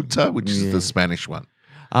Vuelta, which is the Spanish one.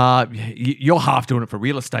 you're half doing it for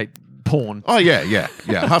real estate porn. Oh yeah.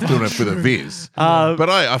 Half doing it for the Viz, but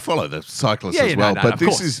I follow the cyclists Yeah, as yeah, well. no, but of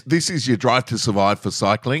this course. is your Drive to Survive for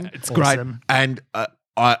cycling, It's great. Awesome. and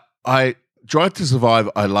I Drive to Survive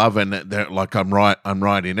I love, and they're like I'm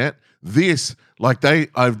right in it. This like they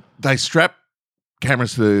strap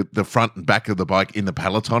cameras to the front and back of the bike in the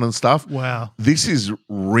peloton and stuff. Wow. This is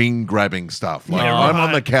ring grabbing stuff. Like Yeah, I'm on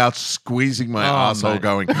right. the couch squeezing my asshole, mate.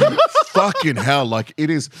 going, "Fucking hell!" Like it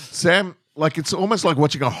is. Sam like it's almost like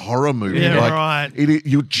watching a horror movie. Yeah, like, right.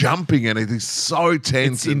 You're jumping and it is so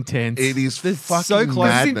tense. It's intense. It is It's fucking so close.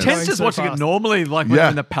 It's madness. intense just so watching fast. it normally, like when Yeah. you're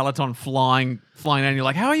in the peloton flying down. You're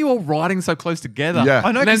like, how are you all riding so close together? Yeah.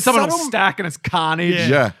 I know, And then 'cause someone will some- stack and it's carnage. Yeah.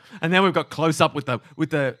 Yeah. And then we've got close up with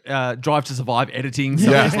the Drive to Survive editing. So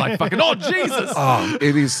Yeah. it's like fucking, oh Jesus. Oh,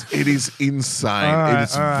 it is insane. All it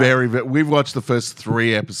is right. very, very. We've watched the first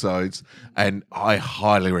 3 episodes, and I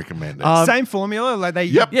highly recommend it. Same formula, like they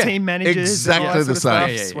Yep. team managers, Exactly and all that the sort of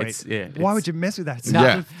same. stuff. Yeah, yeah, Sweet. it's- Why would you mess with that? It's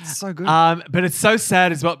Yeah. it's so good. But it's so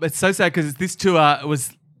sad as well. It's so sad because this tour was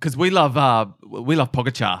because we love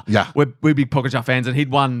Pogacar. Yeah. we're big Pogacar fans, and he'd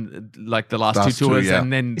won like the last Last two two, tours, yeah.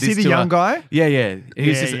 and then Is this he the tour- young guy? Yeah, yeah.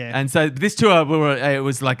 Yeah, yeah. And so this tour, it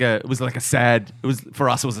was like a sad. It was for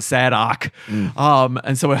us. It was a sad arc.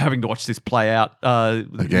 And so we're having to watch this play out.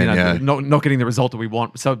 Again, yeah. not getting the result that we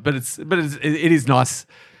want. So, but it is nice.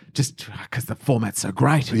 Just because the format's so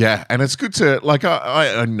great. Yeah, and it's good to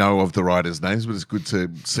I know of the writers' names, but it's good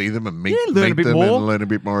to see them and meet, Yeah, learn a meet bit them more. and learn a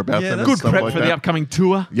bit more about Yeah, them. that's and Good stuff prep like for that. the upcoming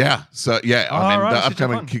tour. Yeah, so yeah, Oh, I mean right, the should have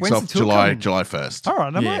upcoming fun. kicks When's off the tour July coming? 1st. All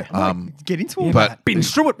right, I Yeah. might get into all but- that.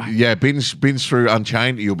 Binge through it, mate. Yeah, binge through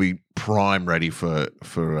Unchained. You'll be prime ready for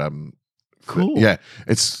Cool. yeah,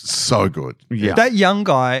 it's so good. Yeah. That young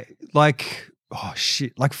guy, like, oh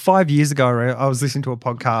shit, like 5 years ago, I was listening to a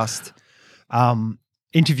podcast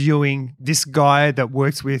interviewing this guy that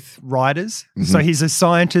works with riders. So he's a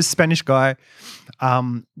scientist, Spanish guy,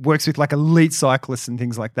 works with like elite cyclists and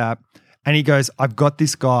things like that. And he goes, I've got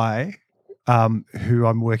this guy who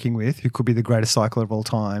I'm working with who could be the greatest cycler of all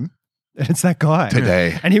time. And it's that guy.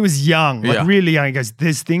 Today. And he was young, like Yeah. really young. He goes,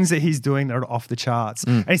 there's things that he's doing that are off the charts.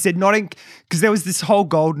 And he said, because there was this whole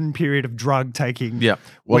golden period of drug taking. Yeah.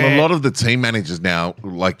 Well, where- a lot of the team managers now,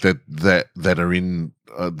 like that are in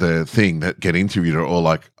the thing that get interviewed, are all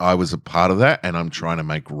like, "I was a part of that, and I'm trying to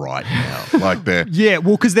make right now." Like they're Yeah,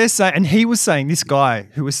 well, because they're saying, and he was saying, this guy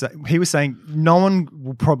who was he was saying, no one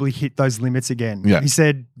will probably hit those limits again. Yeah. He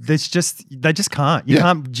said, they just can't. You Yeah.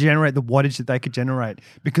 can't generate the wattage that they could generate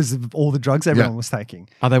because of all the drugs everyone was taking.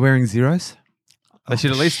 Are they wearing zeros? They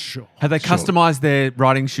should at least. sure. Have they customized their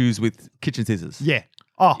riding shoes with kitchen scissors? Yeah.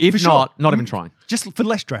 Oh, If for sure. not even trying. Just for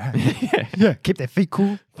less drag. yeah. Keep their feet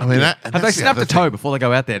cool I mean, Have they snapped a toe before they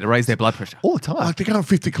go out there to raise their blood pressure? all the time. Like they're going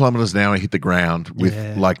 50 kilometers an hour and hit the ground with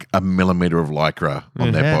Yeah. like a millimeter of lycra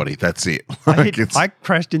on their Yeah. body. That's it. I, Like, I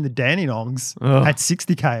crashed in the Dandenongs Ugh. at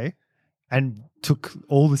 60K and took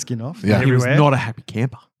all the skin off. Yeah. He was everywhere. not a happy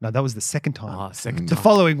camper. No, that was the second time. Oh, second The time.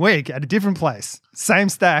 following week at a different place, same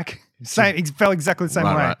stack, same. It felt exactly the same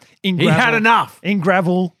Right, way. right. In He gravel, had enough. in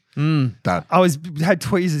gravel. Done. I had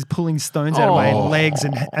tweezers pulling stones out of my Oh. legs,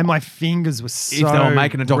 and my fingers were so. If they were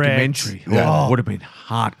making a wrecked. documentary, Yeah. it would have been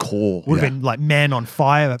hardcore. would have Yeah. been like man on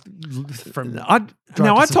fire. From I to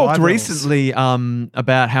talked Survive levels. recently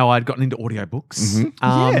about how I'd gotten into audiobooks.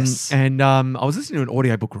 Yes. And I was listening to an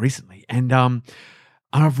audiobook recently, and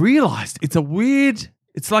I've realized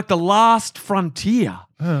it's like the last frontier.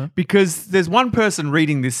 Because there's one person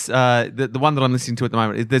reading this, the one that I'm listening to at the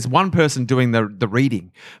moment, there's one person doing the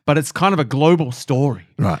reading, but it's kind of a global story.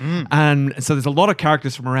 Right. And so there's a lot of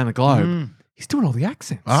characters from around the globe. He's doing all the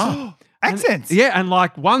accents. Oh. accents. Yeah, and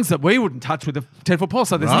like ones that we wouldn't touch with a 10-foot pole.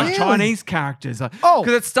 So there's like Right. Chinese characters. Oh.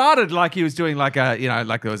 Because it started like he was doing like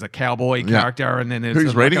like there was a cowboy character, and then there's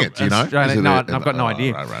Who's reading it? Do you know? Is it No, a- I've got no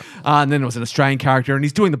idea. right. And then there was an Australian character, and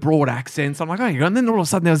he's doing the broad accents. I'm like, oh, you go. And then all of a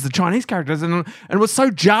sudden there was the Chinese characters, and it was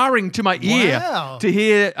so jarring to my ear Wow. to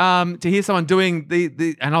hear someone doing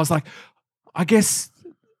the. And I was like, I guess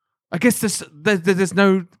there's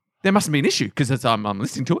no. There mustn't be an issue because I'm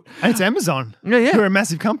listening to it. And it's Amazon. Yeah. Who are a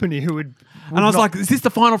massive company who would. And I was like, is this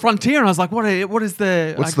the final frontier? And I was like, what is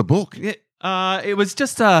the... What's the book? Yeah, it was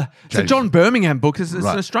just it's a John Birmingham book. It's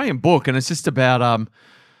Right. an Australian book, and it's just about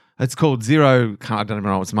it's called Zero. I don't even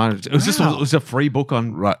know what's the name. It was just Wow. it was a free book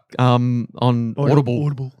on Right. on Audible.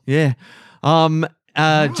 Audible. Yeah.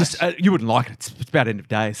 Just you wouldn't like it. It's about end of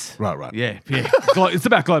days. Right. Yeah. It's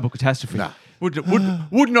about global catastrophe. Nah.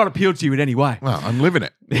 Would not appeal to you in any way. Well, I'm living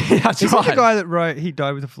it. That's Is right. it the guy that wrote He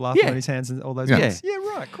Died with a Falafel Yeah. in his hands and all those Yeah. bits? Yeah,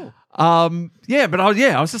 right, cool. But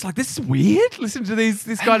I was just like, this is weird. Listen to this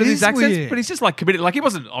guy do It these is accents, weird. but he's just like committed. Like he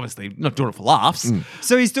wasn't obviously not doing it for laughs.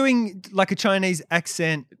 So he's doing like a Chinese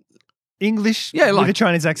accent, English Yeah, like with a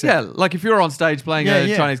Chinese accent. Yeah, like if you're on stage playing Yeah, a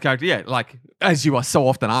yeah. Chinese character, like as you are so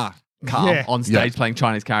often are, Carl, Yeah. on stage playing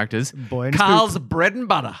Chinese characters. Boy and his Carl's bread and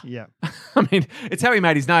butter. Yeah. I mean, it's how he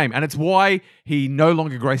made his name, and it's why he no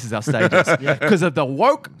longer graces our stages because of the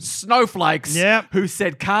woke snowflakes Yep. who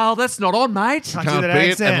said, "Carl, that's not on, mate." Can't do Can't that be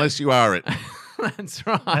it accent. unless you are it. That's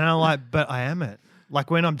right. And I'm like, but I am it. Like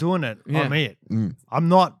when I'm doing it, Yeah. I'm it. I'm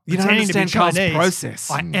not You don't pretending to be understand Carl's Chinese. process.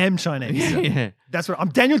 I am Chinese. Yeah. That's what I'm.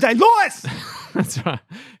 Daniel Day-Lewis. That's right.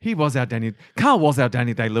 He was our Daniel. Carl was our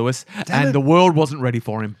Daniel Day-Lewis, Damn and it. the world wasn't ready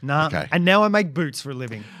for him. Nah. Okay. And now I make boots for a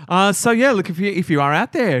living. So yeah, look, if you are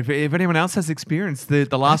out there, if anyone else has experienced the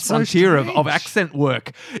last That's so frontier of strange. accent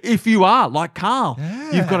work, if you are like Carl,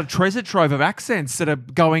 you've got a treasure trove of accents that are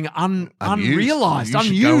going unrealized,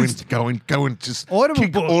 unused. Go and just Audible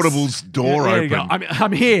kick books. Audible's door There you open. go.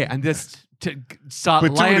 I'm here, and just to start But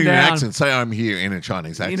do it laying in an down accent. Say I'm here in a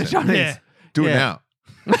Chinese accent. in a Chinese. Yeah. Do it Yeah. now.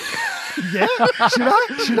 Yeah.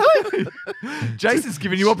 Should I? Jason's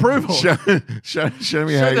giving you approval. Show me Show how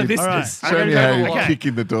the you, listeners. show me how you Okay. kick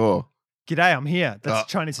in the door. G'day, I'm here.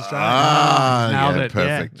 That's Chinese Australian. Nailed yeah, it.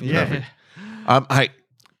 perfect. Yeah. Perfect. Hey,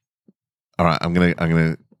 all right. I'm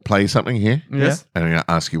gonna play you something here, Yes. and I'm gonna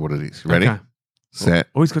ask you what it is. Ready? Okay. Set.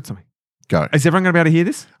 Oh, he's got something. Go. Is everyone going to be able to hear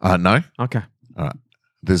this? No. Okay. All right.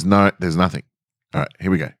 There's nothing. All right.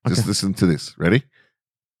 Here we go. Just Okay. listen to this. Ready?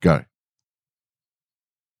 Go.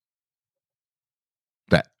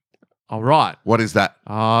 That. All right. What is that?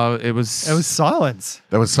 It was. It was silence.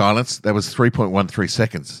 That was silence. That was 3.13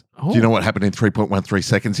 seconds. Do Oh. you know what happened in 3.13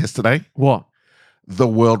 seconds yesterday? What? The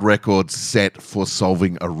world record set for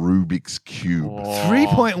solving a Rubik's Cube. Oh.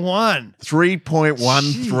 3.1. 3.13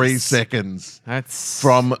 Jeez. seconds That's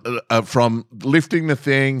from lifting the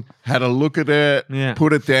thing, had a look at it, Yeah.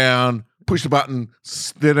 put it down, push the button,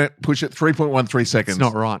 spin it, push it. 3.13 seconds.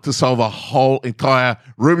 not right. To solve a whole entire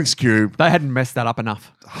Rubik's Cube. They hadn't messed that up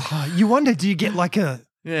enough. You wonder, do you get like a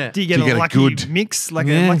Yeah. do you get Do you a get a lucky good- mix? Like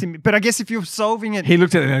Yeah. a lucky, but I guess if you're solving it, He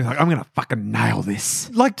looked at it and he was like, I'm going to fucking nail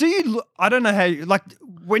this. like, do you? I don't know how. Like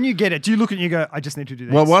when you get it, do you look at it and you go, I just need to do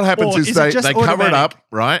this? Well, what happens Or is it they just cover it automatic? up,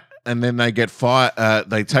 right? And then they get fire.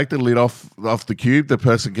 They take the lid off the cube. The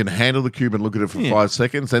person can handle the cube and look at it for Yeah. 5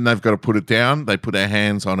 seconds. Then they've got to put it down. They put their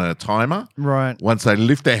hands on a timer. Right. Once they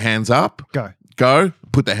lift their hands up, Go.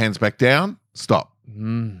 put their hands back down, stop.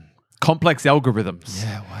 Complex algorithms.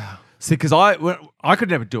 Yeah. Wow. See, because I could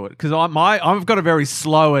never do it because I've got a very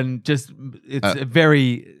slow and just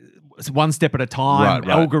it's one step at a time Right.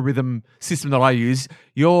 algorithm system that I use.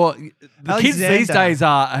 The kids these Alexander. days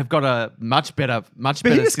have got a much better But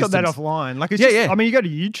he just got that systems. offline. Like, it's Yeah, just, yeah. I mean, you go to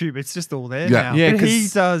YouTube, it's just all there Yeah. now. Yeah, but he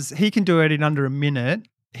 'cause- he can do it in under a minute.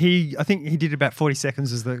 I think he did about 40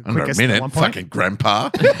 seconds as the Under a quickest at minute, one point. fucking grandpa.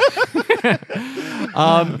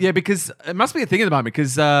 Yeah, because it must be a thing at the moment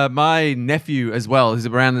because my nephew as well is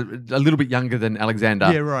around a little bit younger than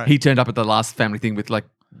Alexander. Yeah, right. He turned up at the last family thing with like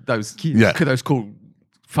those Yeah. those cool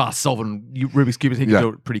fast solving Rubik's cubes. He can Yeah. do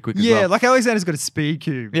it pretty quick as Yeah, well. like Alexander's got a speed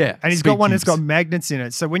cube. Yeah, And he's speed got one that's cubes. got magnets in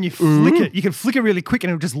it. So when you flick it, you can flick it really quick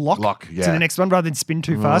and it'll just lock yeah. to the next one rather than spin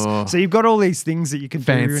too fast. Oh. So you've got all these things that you can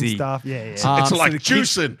do and Fancy. stuff. Yeah, yeah. It's so like the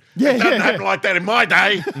kids- juicing. Yeah, it doesn't yeah. happen like that in my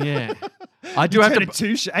day. Yeah. I do You have turn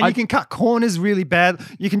to. it and you can cut corners really bad.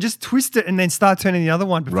 You can just twist it and then start turning the other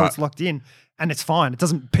one before Right. it's locked in. And it's fine. It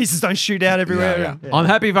doesn't, pieces don't shoot out everywhere. Yeah, I'm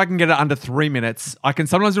happy if I can get it under 3 minutes. I can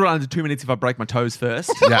sometimes do it under 2 minutes if I break my toes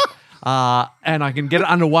first. Yeah. And I can get it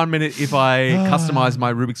under 1 minute if I customize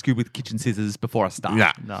my Rubik's Cube with kitchen scissors before I start.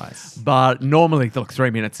 Yeah. Nice. But normally, look,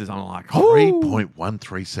 3 minutes is I'm like,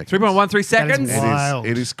 3.13 seconds. 3.13 seconds? That is wild.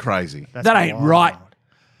 It is crazy. That's That ain't wild. right.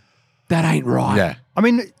 That ain't right. Yeah. I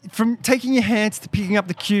mean, from taking your hands to picking up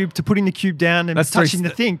the cube to putting the cube down and That's touching three-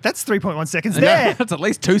 the thing, that's 3.1 seconds Yeah, there. that's at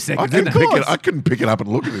least 2 I seconds. couldn't, Isn't it? pick it, I couldn't pick it up and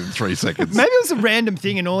look at it in 3 seconds. Maybe it was a random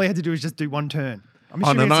thing and all he had to do was just do one turn. I'm I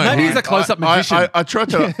don't assuming know. it's- Maybe he's a close-up magician. I tried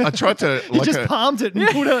to. He Like just palmed it and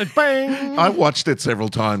put it, bang. I watched it several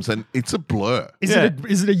times and it's a blur. Is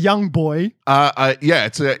it a young boy? Yeah,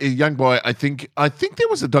 it's a young boy. I think there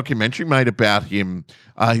was a documentary made about him.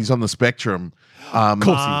 He's on the spectrum. Of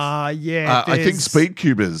course he is. Yeah. I think there's- Speed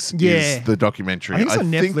Cubers Yeah. is the documentary. I think it's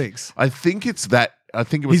on Netflix. I think it's that. I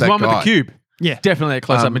think it was He's the that one guy. with the cube. Yeah. Definitely a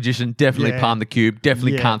close-up magician. Definitely yeah. palm the cube.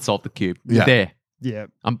 Definitely Yeah. can't solve the cube. Yeah. There. Yeah.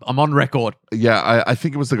 I'm on record. Yeah, I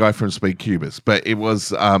think it was the guy from Speed Cubers, but it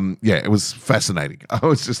was it was fascinating. I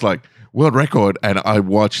was just like world record, and I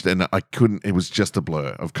watched and I couldn't. It was just a blur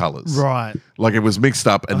of colors, Right. Like it was mixed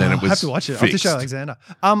up, and then it was. I have to watch it. I have to fixed. show Alexander.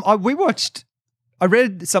 I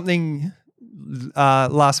read something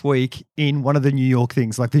last week in one of the New York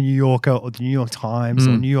things, like the New Yorker or the New York Times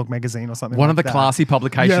or New York Magazine or something. One like of the that. classy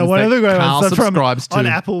publications Yeah, one that of the great Carl ones from subscribes to. on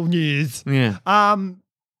Apple News. Yeah.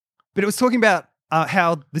 But it was talking about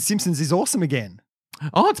how The Simpsons is awesome again.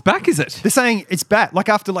 Oh, it's back, is it? They're saying it's back, like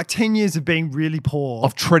after like 10 years of being really poor.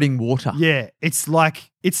 Of treading water. Yeah, it's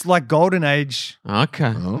like golden age.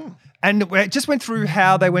 Okay. Oh. And it just went through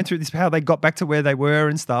how they went through this, how they got back to where they were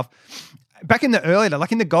and stuff. back in the earlier,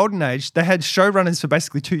 like in the golden age, they had showrunners for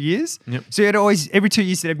basically 2 years. Yep. So you had always, every 2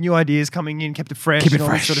 years, they'd have new ideas coming in, kept it fresh and all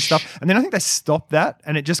this sort of stuff. And then I think they stopped that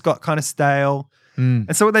and it just got kind of stale.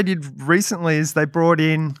 And so what they did recently is they brought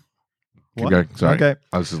in. Keep going. Sorry. Okay.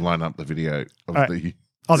 I was just lining up the video of the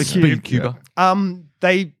the Speed Cuba.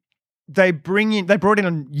 They brought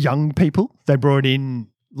in young people. They brought in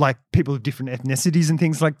like people of different ethnicities and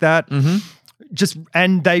things like that.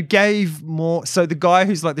 And they gave more. So the guy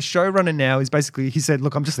who's like the showrunner now is basically, he said,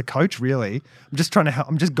 look, I'm just a coach, really. I'm just trying to help.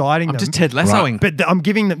 I'm just guiding them. I'm just Ted Lassoing. But I'm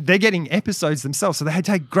giving them, they're getting episodes themselves. So they had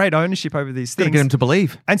to take great ownership over these things. Gotta get them to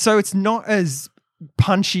believe. And so it's not as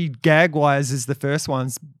punchy gag-wise as the first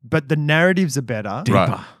ones, but the narratives are better. Deeper.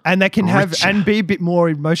 Right. And they can have, Richer. and be a bit more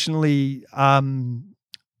emotionally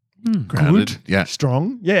Grounded. good,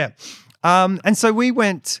 strong. Yeah. And so we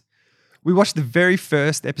watched the very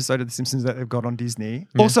first episode of The Simpsons that they've got on Disney.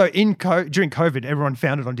 Yeah. Also, during COVID, everyone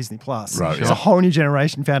found it on Disney Plus. Right, There's yeah. a whole new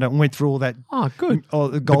generation found it and went through all that. Oh, good. All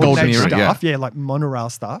the golden age era, stuff. Yeah, like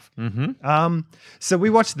monorail stuff. So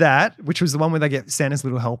we watched that, which was the one where they get Santa's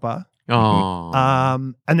Little Helper. Oh.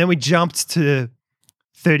 And then we jumped to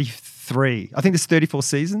 33. I think there's 34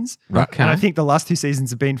 seasons. Right. Okay. And I think the last 2 seasons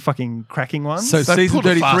have been fucking cracking ones. So They season pulled a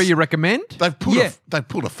 33 fast- you recommend? They've pulled Yeah. they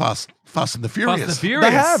pulled a Fast and the Furious. Fast and the Furious.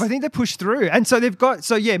 they have. I think they pushed through. And so they've got,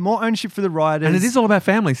 more ownership for the writers. And it is all about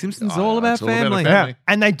family. Simpsons all about it's all about family. a family.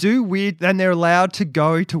 And they do weird, and they're allowed to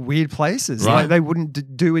go to weird places Right. like they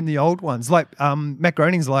wouldn't do in the old ones. Like Matt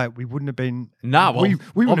Groening's like, we wouldn't have been. No, well, we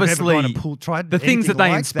wouldn't obviously, have ever gone and tried the things that anything they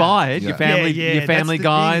like inspired, Yeah. your family, Yeah, your family that's the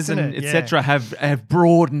guys, thing, and isn't it? etc. have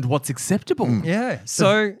broadened what's acceptable. that. Yeah.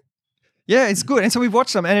 So. Yeah, it's good. And so we've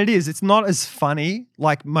watched them, and it's not as funny.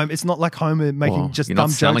 Like it's not like Homer making Well, just you're not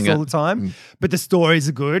dumb selling jokes all it. the time, but the stories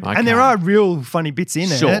are good, Okay. and there are real funny bits in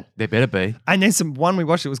Sure, it. there better be. And there's one we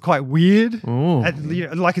watched that was quite weird. Ooh.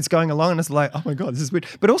 And, like it's going along, and it's like, oh my god, this is weird.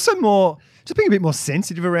 But also just being a bit more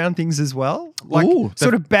sensitive around things as well. Like Ooh,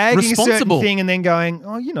 sort of bagging a certain responsible. thing and then going,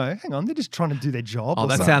 oh, hang on, they're just trying to do their job. Oh, or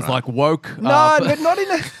that something. sounds like woke. No, but not in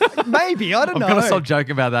a. Maybe I don't know. I'm gonna stop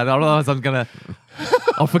joking about that. Otherwise,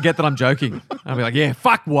 I'll forget that I'm joking. I'll be like, yeah,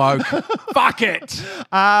 fuck woke, fuck it.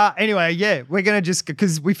 Anyway, yeah, we're gonna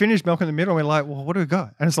because we finished Milk in the Middle. And we're like, well, what do we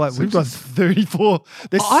got? And it's like we've got 34.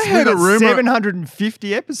 I heard a rumor-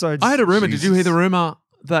 750 episodes. I had a rumor. Did you hear the Jesus. rumor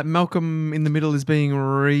that Malcolm in the Middle is being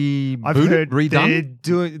I've heard redone? they're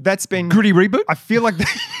doing. That's been Gritty reboot. I feel like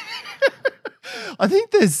I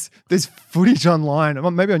think there's footage online,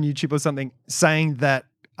 maybe on YouTube or something, saying that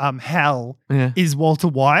Hal Yeah. is Walter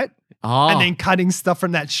White, Oh, and then cutting stuff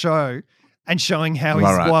from that show and showing how he's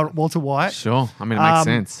Right. Walter White. sure. I mean, it makes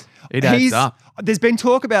sense. It adds He's- up. There's been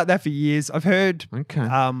talk about that for years. I've heard. Okay.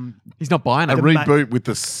 He's not buying A it. reboot with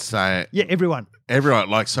the same Yeah, everyone. everyone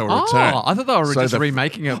like so a Oh, return. I thought they were So just the-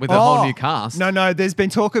 remaking it with a whole new cast. No. There's been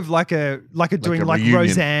talk of like a doing a like reunion.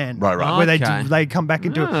 Roseanne, Right. where Okay. they come back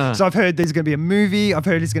and do Ah. it. So I've heard there's going to be a movie. I've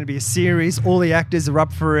heard it's going to be a series. All the actors are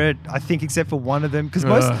up for it. I think except for one of them, because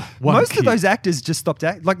One most kid. of those actors just stopped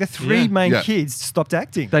acting. Like the three Yeah. main Yeah. kids stopped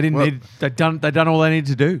acting. They didn't Well- need. They've done all they need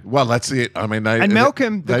to do. Well, that's it. I mean, they And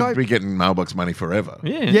Malcolm, the they'd guy- be getting mailbox money forever.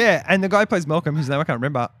 Yeah, and the guy who plays Malcolm, whose name I can't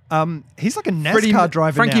remember, he's like a NASCAR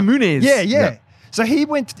driver Frankie now. Muniz. Yeah. Yeah. So he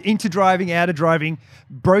went into driving, out of driving,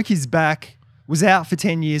 broke his back, was out for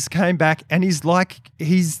 10 years, came back, and he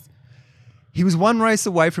was one race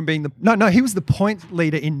away from being he was the point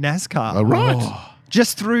leader in NASCAR. Oh, right.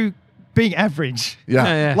 Just through being average.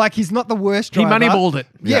 Yeah. Like he's not the worst He driver. moneyballed it.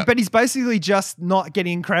 Yeah, Yeah. but he's basically just not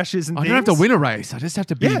getting in crashes and I things. don't have to win a race. I just have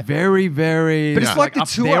to be Yeah. very, very. But it's like the up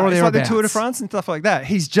Tour. there or It's like the Tour de thereabouts. France and stuff like that.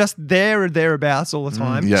 He's just there or thereabouts all the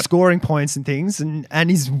time, Yep. scoring points and things. And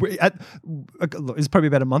he's it's probably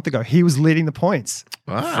about a month ago. He was leading the points,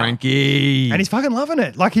 Ah. Frankie. and he's fucking loving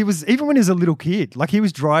it. Like he was even when he was a little kid. Like he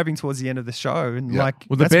was driving towards the end of the show, and Yeah. like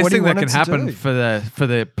Well, the that's best what he thing that wanted can to happen do. for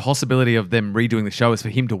the possibility of them redoing the show is for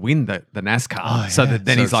him to win the NASCAR. So that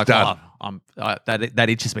then So he's it's like, done. that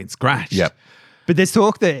itch has been scratched. Yep. But there's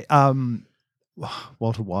talk that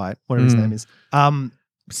Walter White, whatever his name is,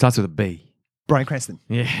 Starts with a B. Bryan Cranston.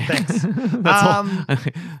 Yeah. Thanks. that's all.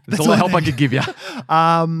 That's all the all help I I could give you.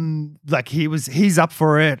 Like he's up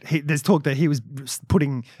for it. There's talk that he was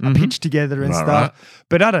putting a pitch together and Right, stuff. right.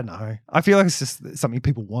 But I don't know. I feel like it's just something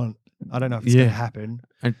people want. I don't know if it's Yeah. going to happen.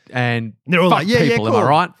 And They're all fuck like, yeah, people, yeah, am I cool.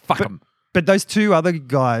 right? Fuck them. But those two other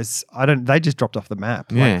guys, they just dropped off the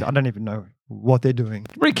map. Like, Yeah. I don't even know what they're doing.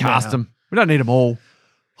 Recast now. them. We don't need them all.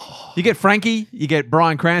 You get Frankie, you get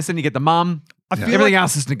Bryan Cranston, you get the mum. I feel Everything like,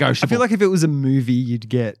 else is negotiable. I feel like if it was a movie, you'd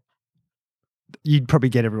probably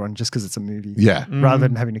get everyone just because it's a movie. Yeah. Rather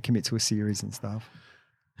than having to commit to a series and stuff.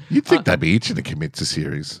 You'd think they'd be itching to commit to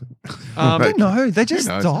series. I don't know. They just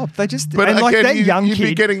knows? stop. They just But and again, like that young you'd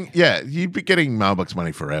be kid. you'd be getting mailbox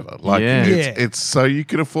money forever. Like, Yeah. it's so you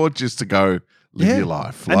can afford just to go live your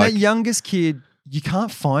life. And Like, that youngest kid, you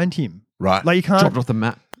can't find him. right. Like you can't. Dropped off the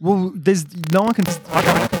map. Well, there's no one can.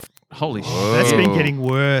 Holy shit. That's been getting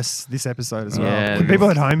worse this episode as well. Yeah. Can people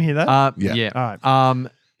at home hear that? Yeah. Yeah. All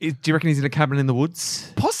right. Do you reckon he's in a cabin in the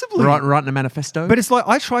woods? Possibly. Writing a manifesto? But it's like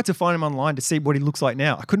I tried to find him online to see what he looks like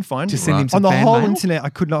now. I couldn't find Just him. send him some on the fan whole mail? internet. I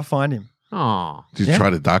could not find him. Oh, Did you Yeah. try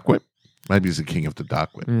the dark web? Maybe he's the king of the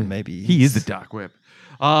dark web. Maybe he is the dark web.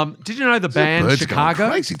 Did you know the band Birds going Chicago?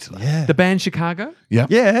 crazy today. Yeah. The band Chicago? Yeah.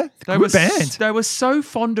 Yeah. They Good band. They were so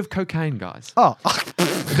fond of cocaine, guys, Oh,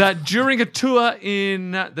 that during a tour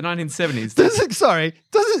in the 1970s, does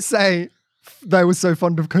it say they were so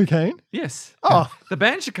fond of cocaine? yes, Oh. the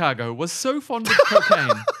band Chicago was so fond of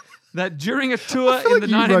cocaine that during a tour feel in like the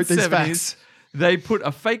you wrote these 1970s, facts. they put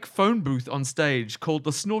a fake phone booth on stage called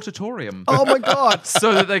the Snortatorium. Oh my god.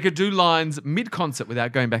 So that they could do lines mid-concert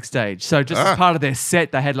without going backstage. So just as part of their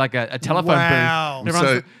set, they had like a telephone Wow. booth.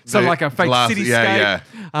 Everyone's- So the like a fake glass- cityscape.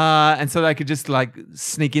 yeah, And so they could just like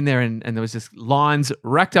sneak in there and there was just lines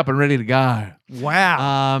racked up and ready to go.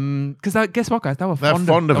 Wow. Because guess what, guys? They were They're fond,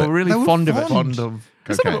 fond of They it. were really They were fond of it. Fond of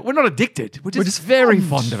It's not- cocaine. we're not addicted. We're just, just very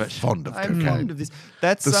fond. fond of it. Fond of I'm cocaine. fond of this.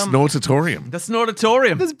 That's The Snortatorium. The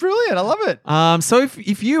Snortatorium. That's brilliant. I love it. So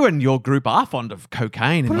if you and your group are fond of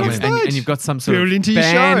cocaine Put it on and, stage. and you've got some sort Build of into your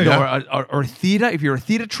band show. or a theatre, if you're a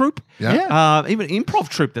theatre troupe, Yeah. even improv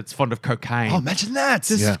troupe that's fond of cocaine, Oh, imagine that.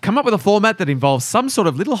 just Yeah. come up with a format that involves some sort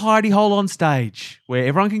of little hidey hole on stage where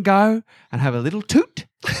everyone can go and have a little toot.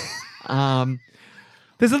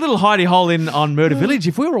 There's a little hidey hole on Murder Village.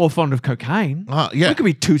 If we were all fond of cocaine, Yeah. we could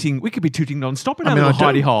be tooting. We could be tooting non-stop in our I little do.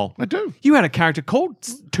 hidey hole. I do. You had a character called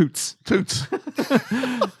Toots. Toots.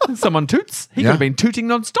 Someone toots. He could Yeah. have been tooting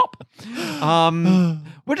non-stop.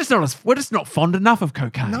 We're just not fond enough of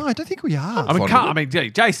cocaine. No, I don't think we are. I mean, fond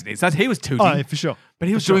of Jason is. He was tooting, Oh, yeah, for sure. but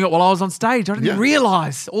he was doing it while I was on stage. I didn't Yeah.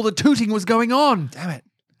 realize all the tooting was going on.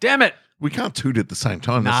 Damn it! We can't toot at the same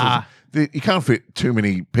time. Nah. You can't fit too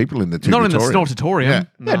many people in the Not in the Snortatorium. Snortatorium.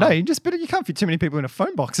 Yeah. No, you can't fit too many people in a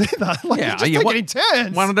phone box either. Like, Yeah, you just yeah, take one- it in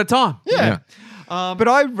turns. One at a time. yeah. Yeah. But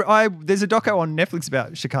I there's a doco on Netflix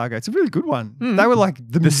about Chicago. It's a really good one. They were like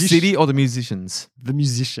The city or the musicians? the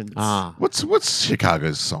musicians. What's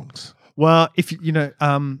Chicago's songs? Well, if you know,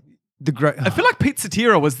 the great. I feel like Pete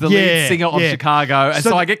Cetera was the Yeah, lead singer of yeah. Chicago, and So-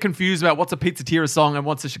 so I get confused about what's a Pete Cetera song and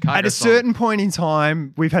what's a Chicago at a song. certain point in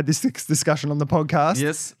time, we've had this discussion on the podcast.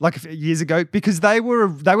 Yes. like a few years ago, because they were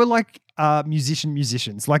like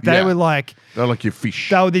musicians. Like they Yeah. were like. They're like your fish.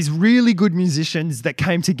 They were these really good musicians that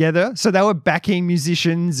came together. So they were backing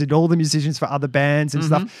musicians and all the musicians for other bands and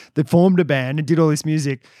stuff that formed a band and did all this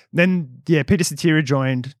music. Then, Peter Cetera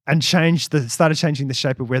joined and started changing the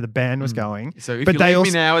shape of where the band was going. So if but you they leave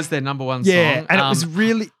also, me now is their number one yeah, song. and it was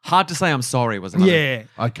really, Hard to Say I'm Sorry was another. yeah.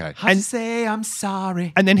 Okay. Hard to Say I'm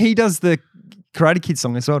Sorry. And then he does the Karate Kid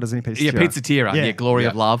song as well, doesn't he, Pete Cetera? Pete Cetera. Yeah, Glory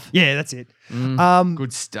of Love. Yeah, that's it.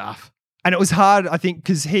 Good stuff. And it was hard, I think,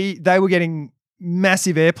 because they were getting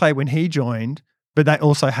massive airplay when he joined, but they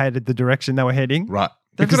also hated the direction they were heading. Right.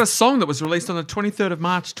 They've got a song that was released on the 23rd of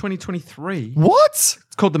March, 2023. What? It's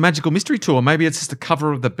called The Magical Mystery Tour. Maybe it's just a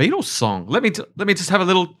cover of the Beatles song. Let me just have a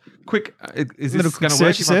little quick. Is Little this going quick to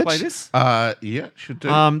work if I search? play this? Yeah, should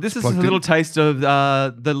do. This is Plugged a in. little taste of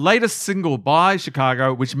the latest single by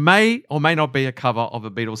Chicago, which may or may not be a cover of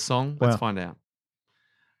a Beatles song. Let's Wow. find out.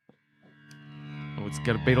 Oh, it's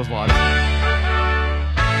got a Beatles vibe.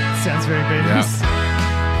 Sounds very Beatles.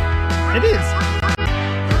 It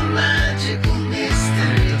is.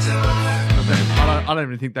 I don't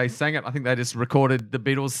even think they sang it. I think they just recorded the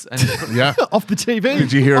Beatles. And Yeah. Off the TV.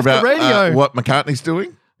 Did you hear off about the radio? what McCartney's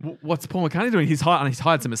doing? What's Paul McCartney doing? He's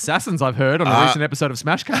hired some assassins. I've heard on a recent episode of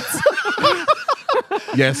Smash Cuts.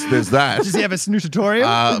 Yes, there's that. Does he have a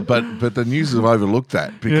snootatorium? But the news have overlooked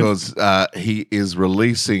that because he is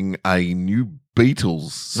releasing a new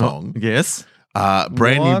Beatles song, Yes.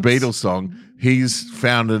 brand What? new Beatles song. He's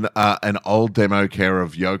found an old demo care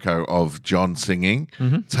of Yoko of John singing,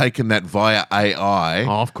 taken that via AI.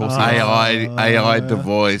 Oh, of course. AI'd the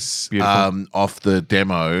voice Beautiful. off the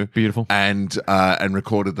demo. Beautiful. And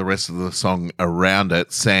recorded the rest of the song around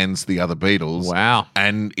it, sans the other Beatles. Wow.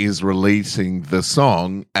 And is releasing the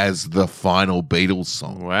song as the final Beatles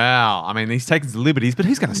song. Wow. I mean, he's taking some liberties, but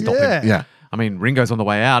who's going to stop him? Yeah. Yeah. I mean, Ringo's on the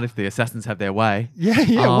way out if the Assassins have their way.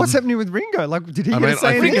 Yeah. What's happening with Ringo? Like, did he get to say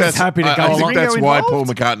I think anything? that's happy to go I think along. that's Ringo why Paul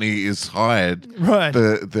involved? McCartney is hired Right.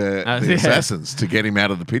 the Yeah. Assassins to get him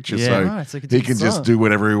out of the picture, Yeah. so Right, so he can he do can the just song. do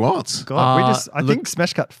whatever he wants. God, I look- think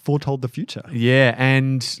Smash Cut foretold the future. Yeah,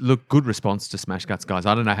 and look, good response to Smash Cuts, guys.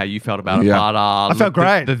 I don't know how you felt about it, Yeah. but I felt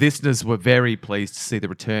great. The listeners were very pleased to see the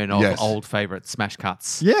return of Yes. old favourite Smash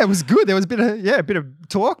Cuts. Yeah, it was good. There was a bit of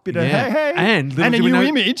talk, bit of Yeah. hey, And little a do we new know-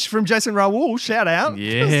 image from Jason Raoul. Shout out.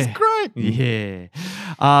 Yeah. This is great.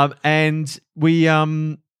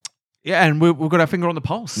 Yeah, and we've got our finger on the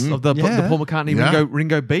pulse of the Yeah. Paul McCartney Yeah.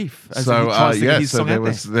 Ringo beef. As So he tries to get his so song there out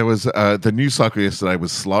was the news cycle yesterday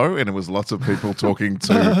was slow, and it was lots of people talking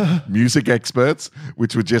to music experts,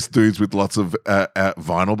 which were just dudes with lots of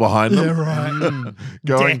vinyl behind them. right.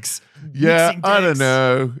 Going, Decks. yeah, Mixing I don't decks.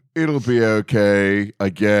 know, it'll be okay, I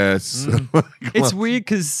guess. It's weird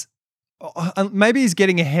because maybe he's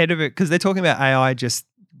getting ahead of it because they're talking about AI.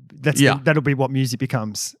 That'll be what music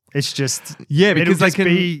becomes. It's just because they can.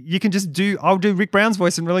 you can just do. I'll do Rick Brown's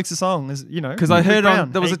voice and release a song. Because I Rick heard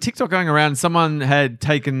Brown. there was a TikTok going around. Someone had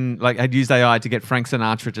had used AI to get Frank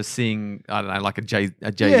Sinatra to sing. I don't know, like a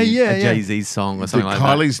Jay-Z song or something like that.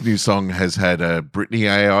 Kylie's new song has had a Britney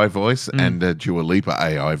AI voice and a Dua Lipa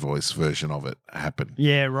AI voice version of it happen.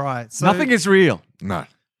 Yeah, right. So, Nothing is real, No.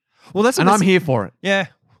 Well, that's what and I'm here for it. Yeah.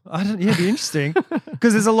 It'd be interesting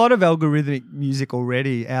because there's a lot of algorithmic music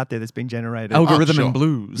already out there that's being generated. Algorithm sure. and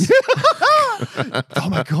blues. Oh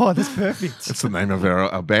my God, that's perfect. That's the name of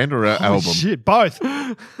our band or our Holy album. shit, both.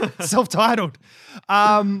 Self-titled.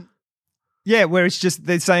 Yeah, where it's just,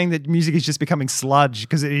 they're saying that music is just becoming sludge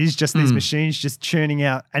because it is just these machines just churning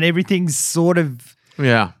out and everything's sort of,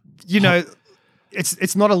 Yeah.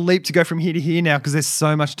 it's not a leap to go from here to here now because there's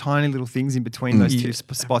so much tiny little things in between those two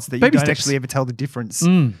spots that you Baby don't steps. actually ever tell the difference.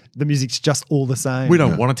 The music's just all the same. We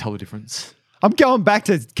don't want to tell the difference. I'm going back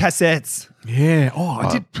to cassettes. Yeah. Oh,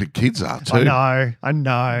 I did. The kids are too. I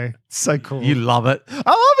know. So cool. You love it. I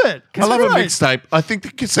love it. I love a Great. mixtape. I think the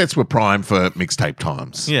cassettes were prime for mixtape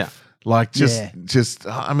times. Yeah. Like I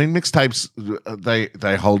mean, mixtapes,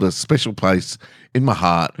 they hold a special place in my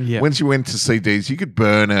heart. Yeah. Once you went to CDs, you could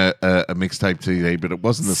burn a mixtape CD, but it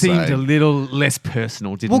wasn't the Seemed same. a little less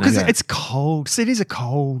personal, didn't Well, it? because it's cold. CDs are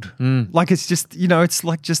cold. Like it's just, it's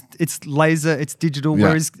like it's laser, it's digital, Yeah.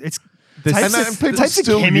 whereas it's There's- tapes and are- people tapes are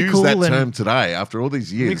still use chemical that and- term today after all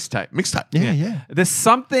these years. Mixtape. Yeah. There's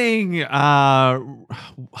something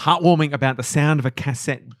heartwarming about the sound of a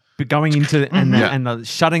cassette going into and the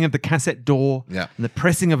shutting of the cassette door Yeah. and the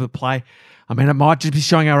pressing of the play. I mean, it might just be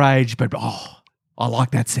showing our age, but I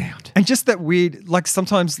like that sound. And just that weird, like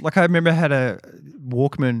sometimes, like I remember I had a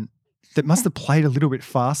Walkman that must have played a little bit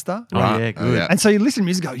faster. Oh, Right. yeah, good. yeah. And so you listen to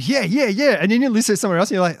music, go, yeah. And then you listen to somewhere else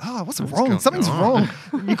and you're like, oh, what's wrong? going Something's on?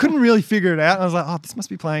 wrong. You couldn't really figure it out. And I was like, oh, this must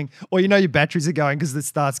be playing. Or your batteries are going because it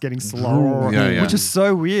starts getting slower, Yeah, yeah. which is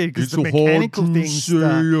so weird because the mechanical things start.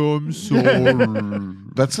 I'm sorry.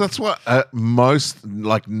 That's what most,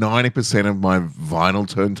 like 90% of my vinyl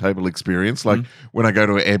turntable experience, like when I go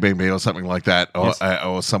to an Airbnb or something like that,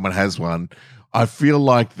 or someone has one, I feel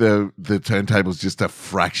like the turntable's just a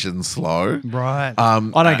fraction slow. Right. I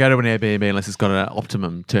don't go to an Airbnb unless it's got an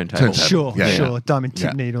optimum turntable. Sure. Yeah. Diamond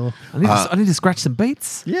tip Yeah. needle. I need to scratch some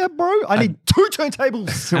beats. Yeah, bro. I need 2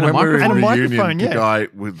 turntables. And a When we were in and a reunion, microphone, the yeah. guy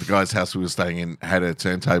with the guy's house we were staying in had a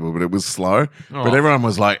turntable, but it was slow. But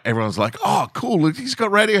everyone's like, oh, cool! Look, he's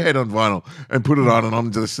got Radiohead on vinyl, and put it on, and I'm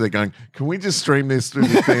just there going, can we just stream this through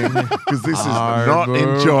the thing because this is not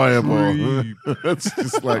enjoyable. It's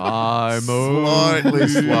just like slightly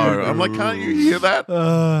slow. I'm like, can't you hear that?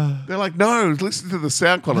 They're like, no, listen to the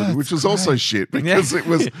sound quality, which was also shit because it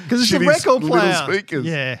was Because it's a shitty record little player. speakers.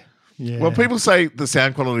 Yeah. Well, people say the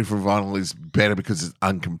sound quality for vinyl is better because it's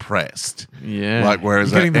uncompressed. Yeah. Like,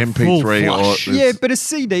 whereas You're an getting the full MP3 flush. or... Yeah, but a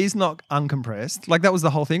CD's not uncompressed. Like that was the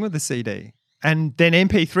whole thing with the CD. And then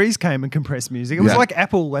MP3s came and compressed music. It was Yeah. like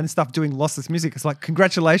Apple and stuff doing lossless music. It's like,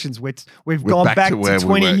 congratulations, we've We're gone back back to to, where we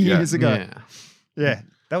 20 were, yeah. years ago. Yeah. Yeah.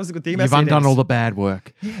 That was a good thing about You've undone CDs. all the bad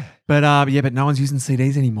work. Yeah. But no one's using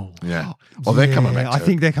CDs anymore. Yeah. Well, they're coming back I too.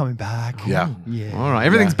 think they're coming back. Yeah. Yeah. All right,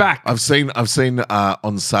 everything's back. I've seen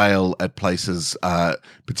on sale at places,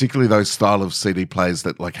 particularly those style of CD players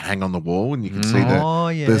that like hang on the wall and you can see Oh,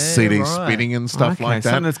 yeah, the CD right. spinning and stuff Okay, like that.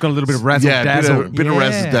 something that's got a little bit of razzle dazzle. bit of Yeah.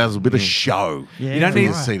 razzle dazzle, bit of show. Yeah, You don't for need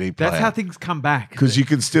your CD player. That's how things come back. Because you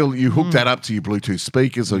can still hook that up to your Bluetooth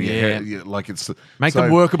speakers or Yeah. like it's Make so-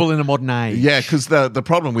 them workable in a modern age. Yeah, because the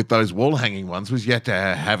problem with those wall hanging ones was you had to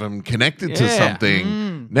have them connected to Yeah.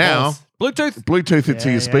 something. Now, Yes. Bluetooth. Bluetooth it to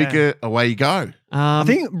Yeah, your speaker, away you go. I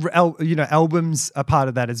think albums are part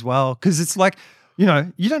of that as well because it's like You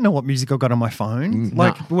know, you don't know what music I've got on my phone.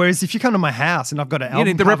 Like, whereas if you come to my house and I've got an album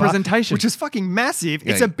need the cover, representation. which is fucking massive.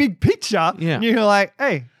 Yeah. It's a big picture. Yeah. And you're like,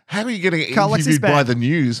 hey, How are you getting Carl, what's this interviewed by bag? the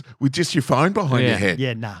news with just your phone behind your head?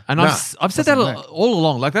 yeah, nah. And Nah, I've said that doesn't work. all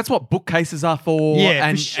along. Like that's what bookcases are for. Yeah,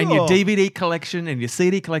 and, for and your sure. DVD collection and your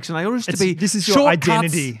CD collection. They all used to It's- be this is your shortcuts,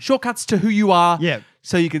 identity. Shortcuts to who you are. Yeah.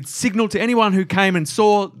 So you could signal to anyone who came and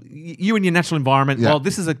saw you in your natural environment. Yeah. Well,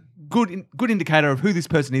 this is a good indicator of who this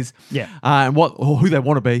person is. Yeah. And or who they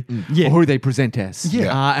want to be. Yeah. Or who they present as.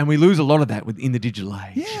 Yeah. And we lose a lot of that in the digital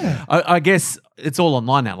age. Yeah. I guess it's all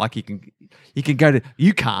online now. Like you can go to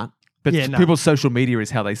you can't. But Yeah, no. people's social media is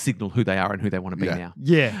how they signal who they are and who they want to be Yeah. now.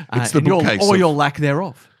 Yeah. It's the and your- bookcase or of- your lack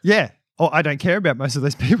thereof. Yeah. Oh, I don't care about most of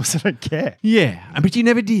those people, so I don't care. Yeah, but you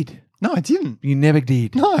never did. No, I didn't. You never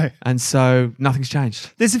did. No. And so nothing's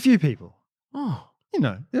changed. There's a few people. Oh. You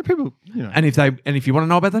know, there are people, you know. And if you want to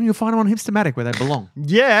know about them, you'll find them on Hipstamatic where they belong.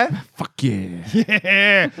 Yeah. Fuck yeah.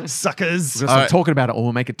 Yeah. Suckers. We're start talking about it or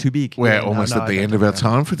we'll make it too big. We're no, almost no, at the I end don't of our do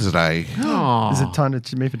time for today. Oh. Is it time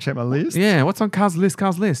to me for check my list? Yeah, what's on Carl's list?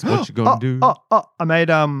 What you gonna do? I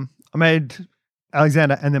made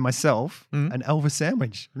Alexander and then myself an Elvis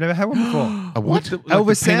sandwich. I've never had one before. A what? Like Elvis the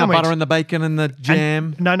peanut sandwich. butter and the bacon and the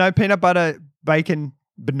jam. No, peanut butter, bacon,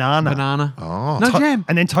 banana. Banana. Oh. No jam.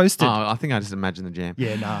 And then toasted. Oh, I think I just imagined the jam.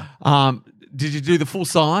 Yeah, nah. Did you do the full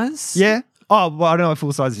size? Yeah. Oh, well, I don't know what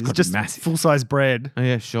full size is. gotta be Just massive. full size bread. Oh,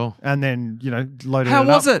 yeah, sure. And then, loaded How it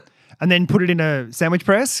was up. it? And then put it in a sandwich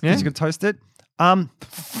press because Yeah. you can toast it.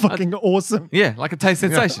 Fucking awesome. Yeah, like a taste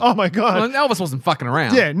sensation. Oh my God. Well, Elvis wasn't fucking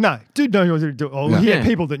around. Yeah, no. Dude, know what they were doing. Oh, Yeah. yeah,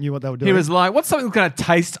 people that knew what they were doing. He was like, what's something that's going to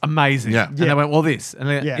taste amazing? Yeah. And Yeah. they went, well, this. And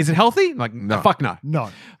they, Yeah. is it healthy? Like, No. fuck no. No.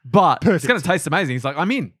 But it's Perfect. going to taste amazing. He's like,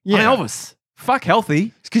 I'm in. Yeah. I'm Elvis. Fuck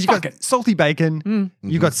healthy. Because you Fuck got it. salty bacon,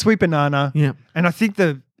 you got sweet banana, Yeah. and I think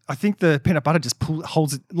the peanut butter just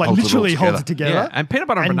holds it, like Holds it all literally holds it together. together. Yeah. And peanut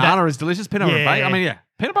butter and And banana is delicious. Peanut butter and Yeah. bacon. I mean, yeah.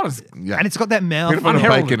 Peanut butter's. Yeah. And it's got that mouth. Peanut butter,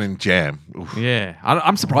 unheralded. bacon, and jam. Oof. Yeah.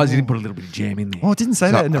 I'm surprised you didn't put a little bit of jam in there. Oh, it didn't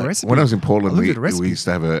say that in the So, recipe. when I was in Portland, I looked we at the recipe. used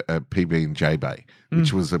to have a PB&J bay,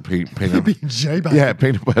 which was a peanut. J bacon. Yeah,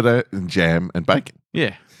 peanut butter and jam and bacon.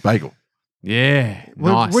 Yeah. Bagel. Yeah.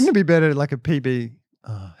 Nice. Wouldn't it be better like a PB?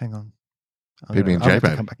 Oh, hang on. PB&J I'll have to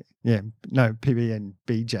baby. come back. Yeah, no, PB and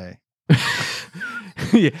BJ.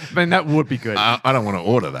 Yeah. I mean, that would be good. I don't want to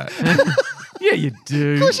order that. yeah, you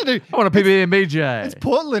do. Of course you do. I want a PB and BJ. It's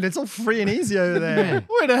Portland. It's all free and easy over there.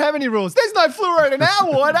 We don't have any rules. There's no fluoride in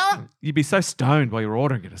our water. You'd be so stoned while you're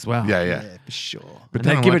ordering it as well. Yeah, yeah. Yeah, for sure. But And they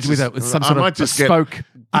then I give might it with, just- with some I sort might of just get- bespoke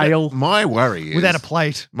ale. My worry is Without a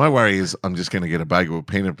plate. My worry is I'm just going to get a bagel with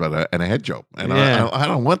peanut butter and a head job, and Yeah. I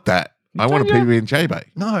don't want that. I want a Don't you? PB&J bay.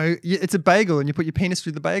 No, it's a bagel, and you put your penis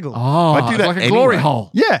through the bagel. Oh, I do that like a glory anyway.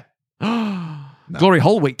 hole. Yeah, Glory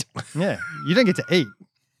hole wheat. yeah. You don't get to eat.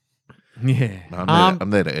 Yeah. I'm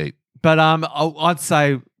there to eat. But I'd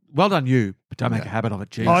say, well done you, but don't make a habit of it.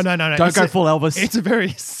 Jeez. Oh, no. Don't It's go a- full Elvis. It's a very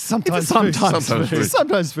sometimes sometimes food. Sometimes food.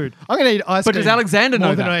 Sometimes food. I'm going to eat ice But cream. does Alexander more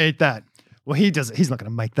know than that? I eat that? Well, he does it. He's not going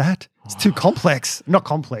to make that. It's too complex. Not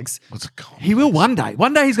complex. What's it called? He will one day.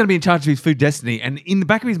 One day he's going to be in charge of his food destiny, and in the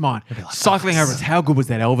back of his mind, cycling over, it's how good was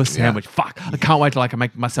that Elvis sandwich? Fuck, I can't wait till I can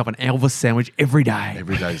make myself an Elvis sandwich every day.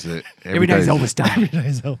 Every day's it. Every day's Elvis Day.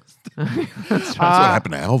 Days Elvis. That's what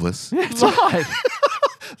happened to Elvis. That's right.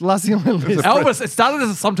 Last thing on my list. Elvis. It started as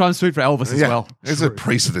a sometimes food for Elvis as well. There's a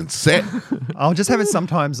precedent set. I'll just have it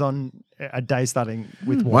sometimes on a day starting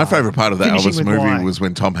with My wine. favorite part of the Finishing Elvis with movie wine. was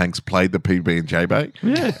when Tom Hanks played the PB&J bay.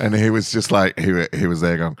 Yeah. And he was just like, he was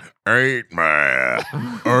there going, eat me,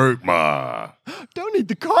 eat me. Don't eat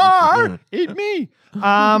the car. Eat me.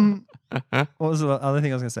 What was the other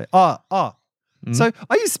thing I was going to say? Oh. So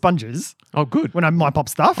I use sponges Oh, good. when I mop up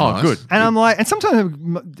stuff. Oh, Nice. good. And I'm like, and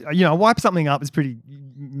sometimes, I wipe something up. It's pretty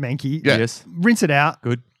manky. Yeah. Yes. Rinse it out.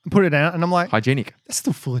 Good. Put it out. And I'm like, Hygienic. that's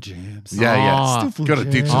still full of jams. Yeah, yeah. Oh. Still full Got of to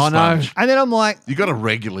ditch jams. a Oh, no. sponge. And then I'm like, You got to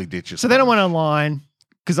regularly ditch a so then I went online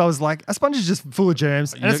because I was like, a sponge is just full of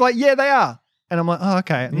germs. And You it's know- like, yeah, they are. And I'm like, oh,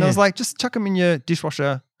 okay. And I was Yeah. like, just chuck them in your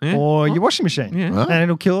dishwasher Yeah. or your washing machine. Yeah. Huh? And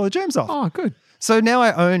it'll kill all the germs off. Oh, good. So now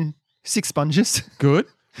I own 6 sponges. Good.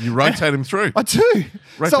 You rotate him through. I do.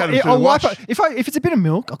 Rotate So them through I'll the wipe wash. it. If it's a bit of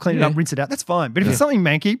milk, I'll clean it Yeah. up, rinse it out. That's fine. But if it's something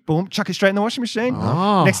manky, boom, chuck it straight in the washing machine.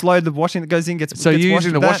 Oh. Next load, the washing that goes in gets So gets you're washed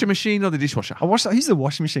using the with that. washing machine or the dishwasher? I use the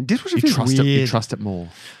washing machine. Dishwasher You feels trust weird. it. You trust it more.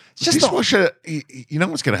 It's just not. Dishwasher, you know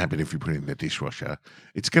what's going to happen if you put it in the dishwasher?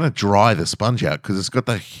 It's going to dry the sponge out because it's got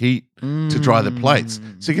the heat to dry the plates.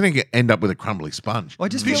 So you're going to end up with a crumbly sponge. I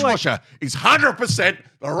just feel like- dishwasher is 100%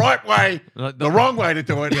 the right way, the wrong way to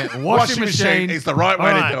do it. Washing machine is the right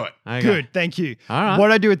way to do it. Okay. Good, thank you. All right.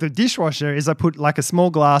 What I do with the dishwasher is I put like a small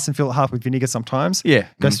glass and fill it half with vinegar sometimes. Yeah.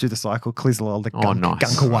 Goes through the cycle, clears all the Oh, gunk,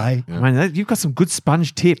 nice. gunk away. Man, you've got some good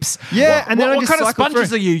sponge tips. Yeah, and then I what just kind of cycle sponges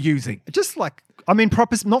through. are you using? Just like, I mean,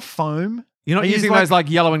 proper, not foam. You're not I use using those like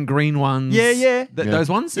yellow and green ones. Yeah. Those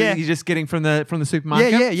ones. Yeah. You're just getting from the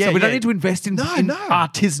supermarket. Yeah. So we don't need to invest in, No.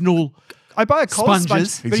 artisanal. I buy a cold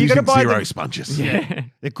Sponges. sponge, He's but you got to using buy zero them. sponges. Yeah.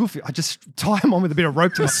 They're goofy. I just tie them on with a bit of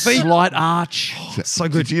rope to my feet. Slight arch. So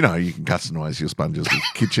good. Did you know you can customize your sponges with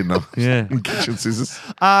kitchen kitchen scissors?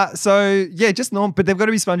 So yeah, just normal, but they've got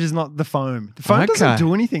to be sponges, not the foam. The foam doesn't Okay.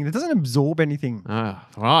 do anything. It doesn't absorb anything. Oh,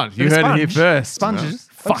 right. You But a heard it here sponge- first. Sponges,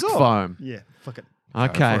 Fuck absorb. foam. Yeah, fuck it.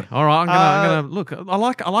 Okay. All right. I'm gonna look. I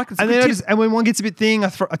like it. And then and when one gets a bit thin, I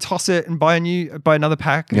toss it and buy another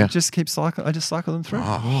pack. And Yeah. just keep cycling. I just cycle them through. Oh,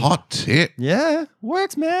 hot tip. Yeah,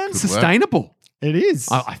 works, man. sustainable. It is.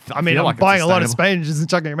 I mean, feel I'm like it's buying a lot of sustainable. sponges and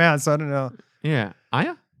chucking them out, so I don't know. Yeah. Are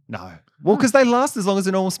you? No. Well, because they last as long as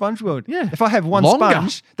a normal sponge would. Yeah. If I have one Longer.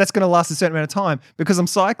 sponge, that's going to last a certain amount of time because I'm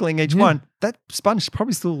cycling each one. That sponge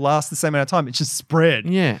probably still lasts the same amount of time. It's just spread.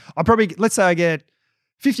 Yeah. I probably, let's say I get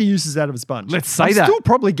 50 uses out of a sponge. Let's say I'm that. still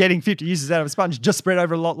probably getting 50 uses out of a sponge, just spread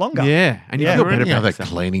over a lot longer. Yeah. And you Yeah. feel Are better any about other yourself.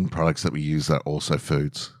 cleaning products that we use that are also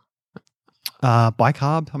foods?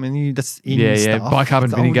 Bicarb. I mean, that's in Yeah, stuff. bicarb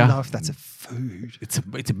and I don't vinegar. know if that's a food. It's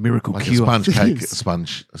a miracle Like cure. a sponge cake, Yes. a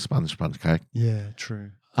sponge cake. Yeah,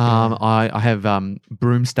 true. I have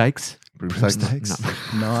broomstakes. Steaks.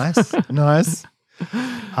 Nice. Nice.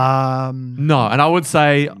 No, and I would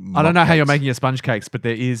say I don't know how you're making your sponge cakes, but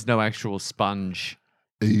there is no actual sponge.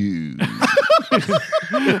 Ew. All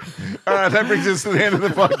right, that brings us to the end of the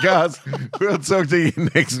podcast. We'll talk to you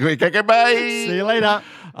next week. Okay, bye. See you later.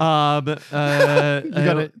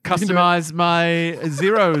 Customize my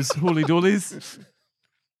zeros, hooly doolies.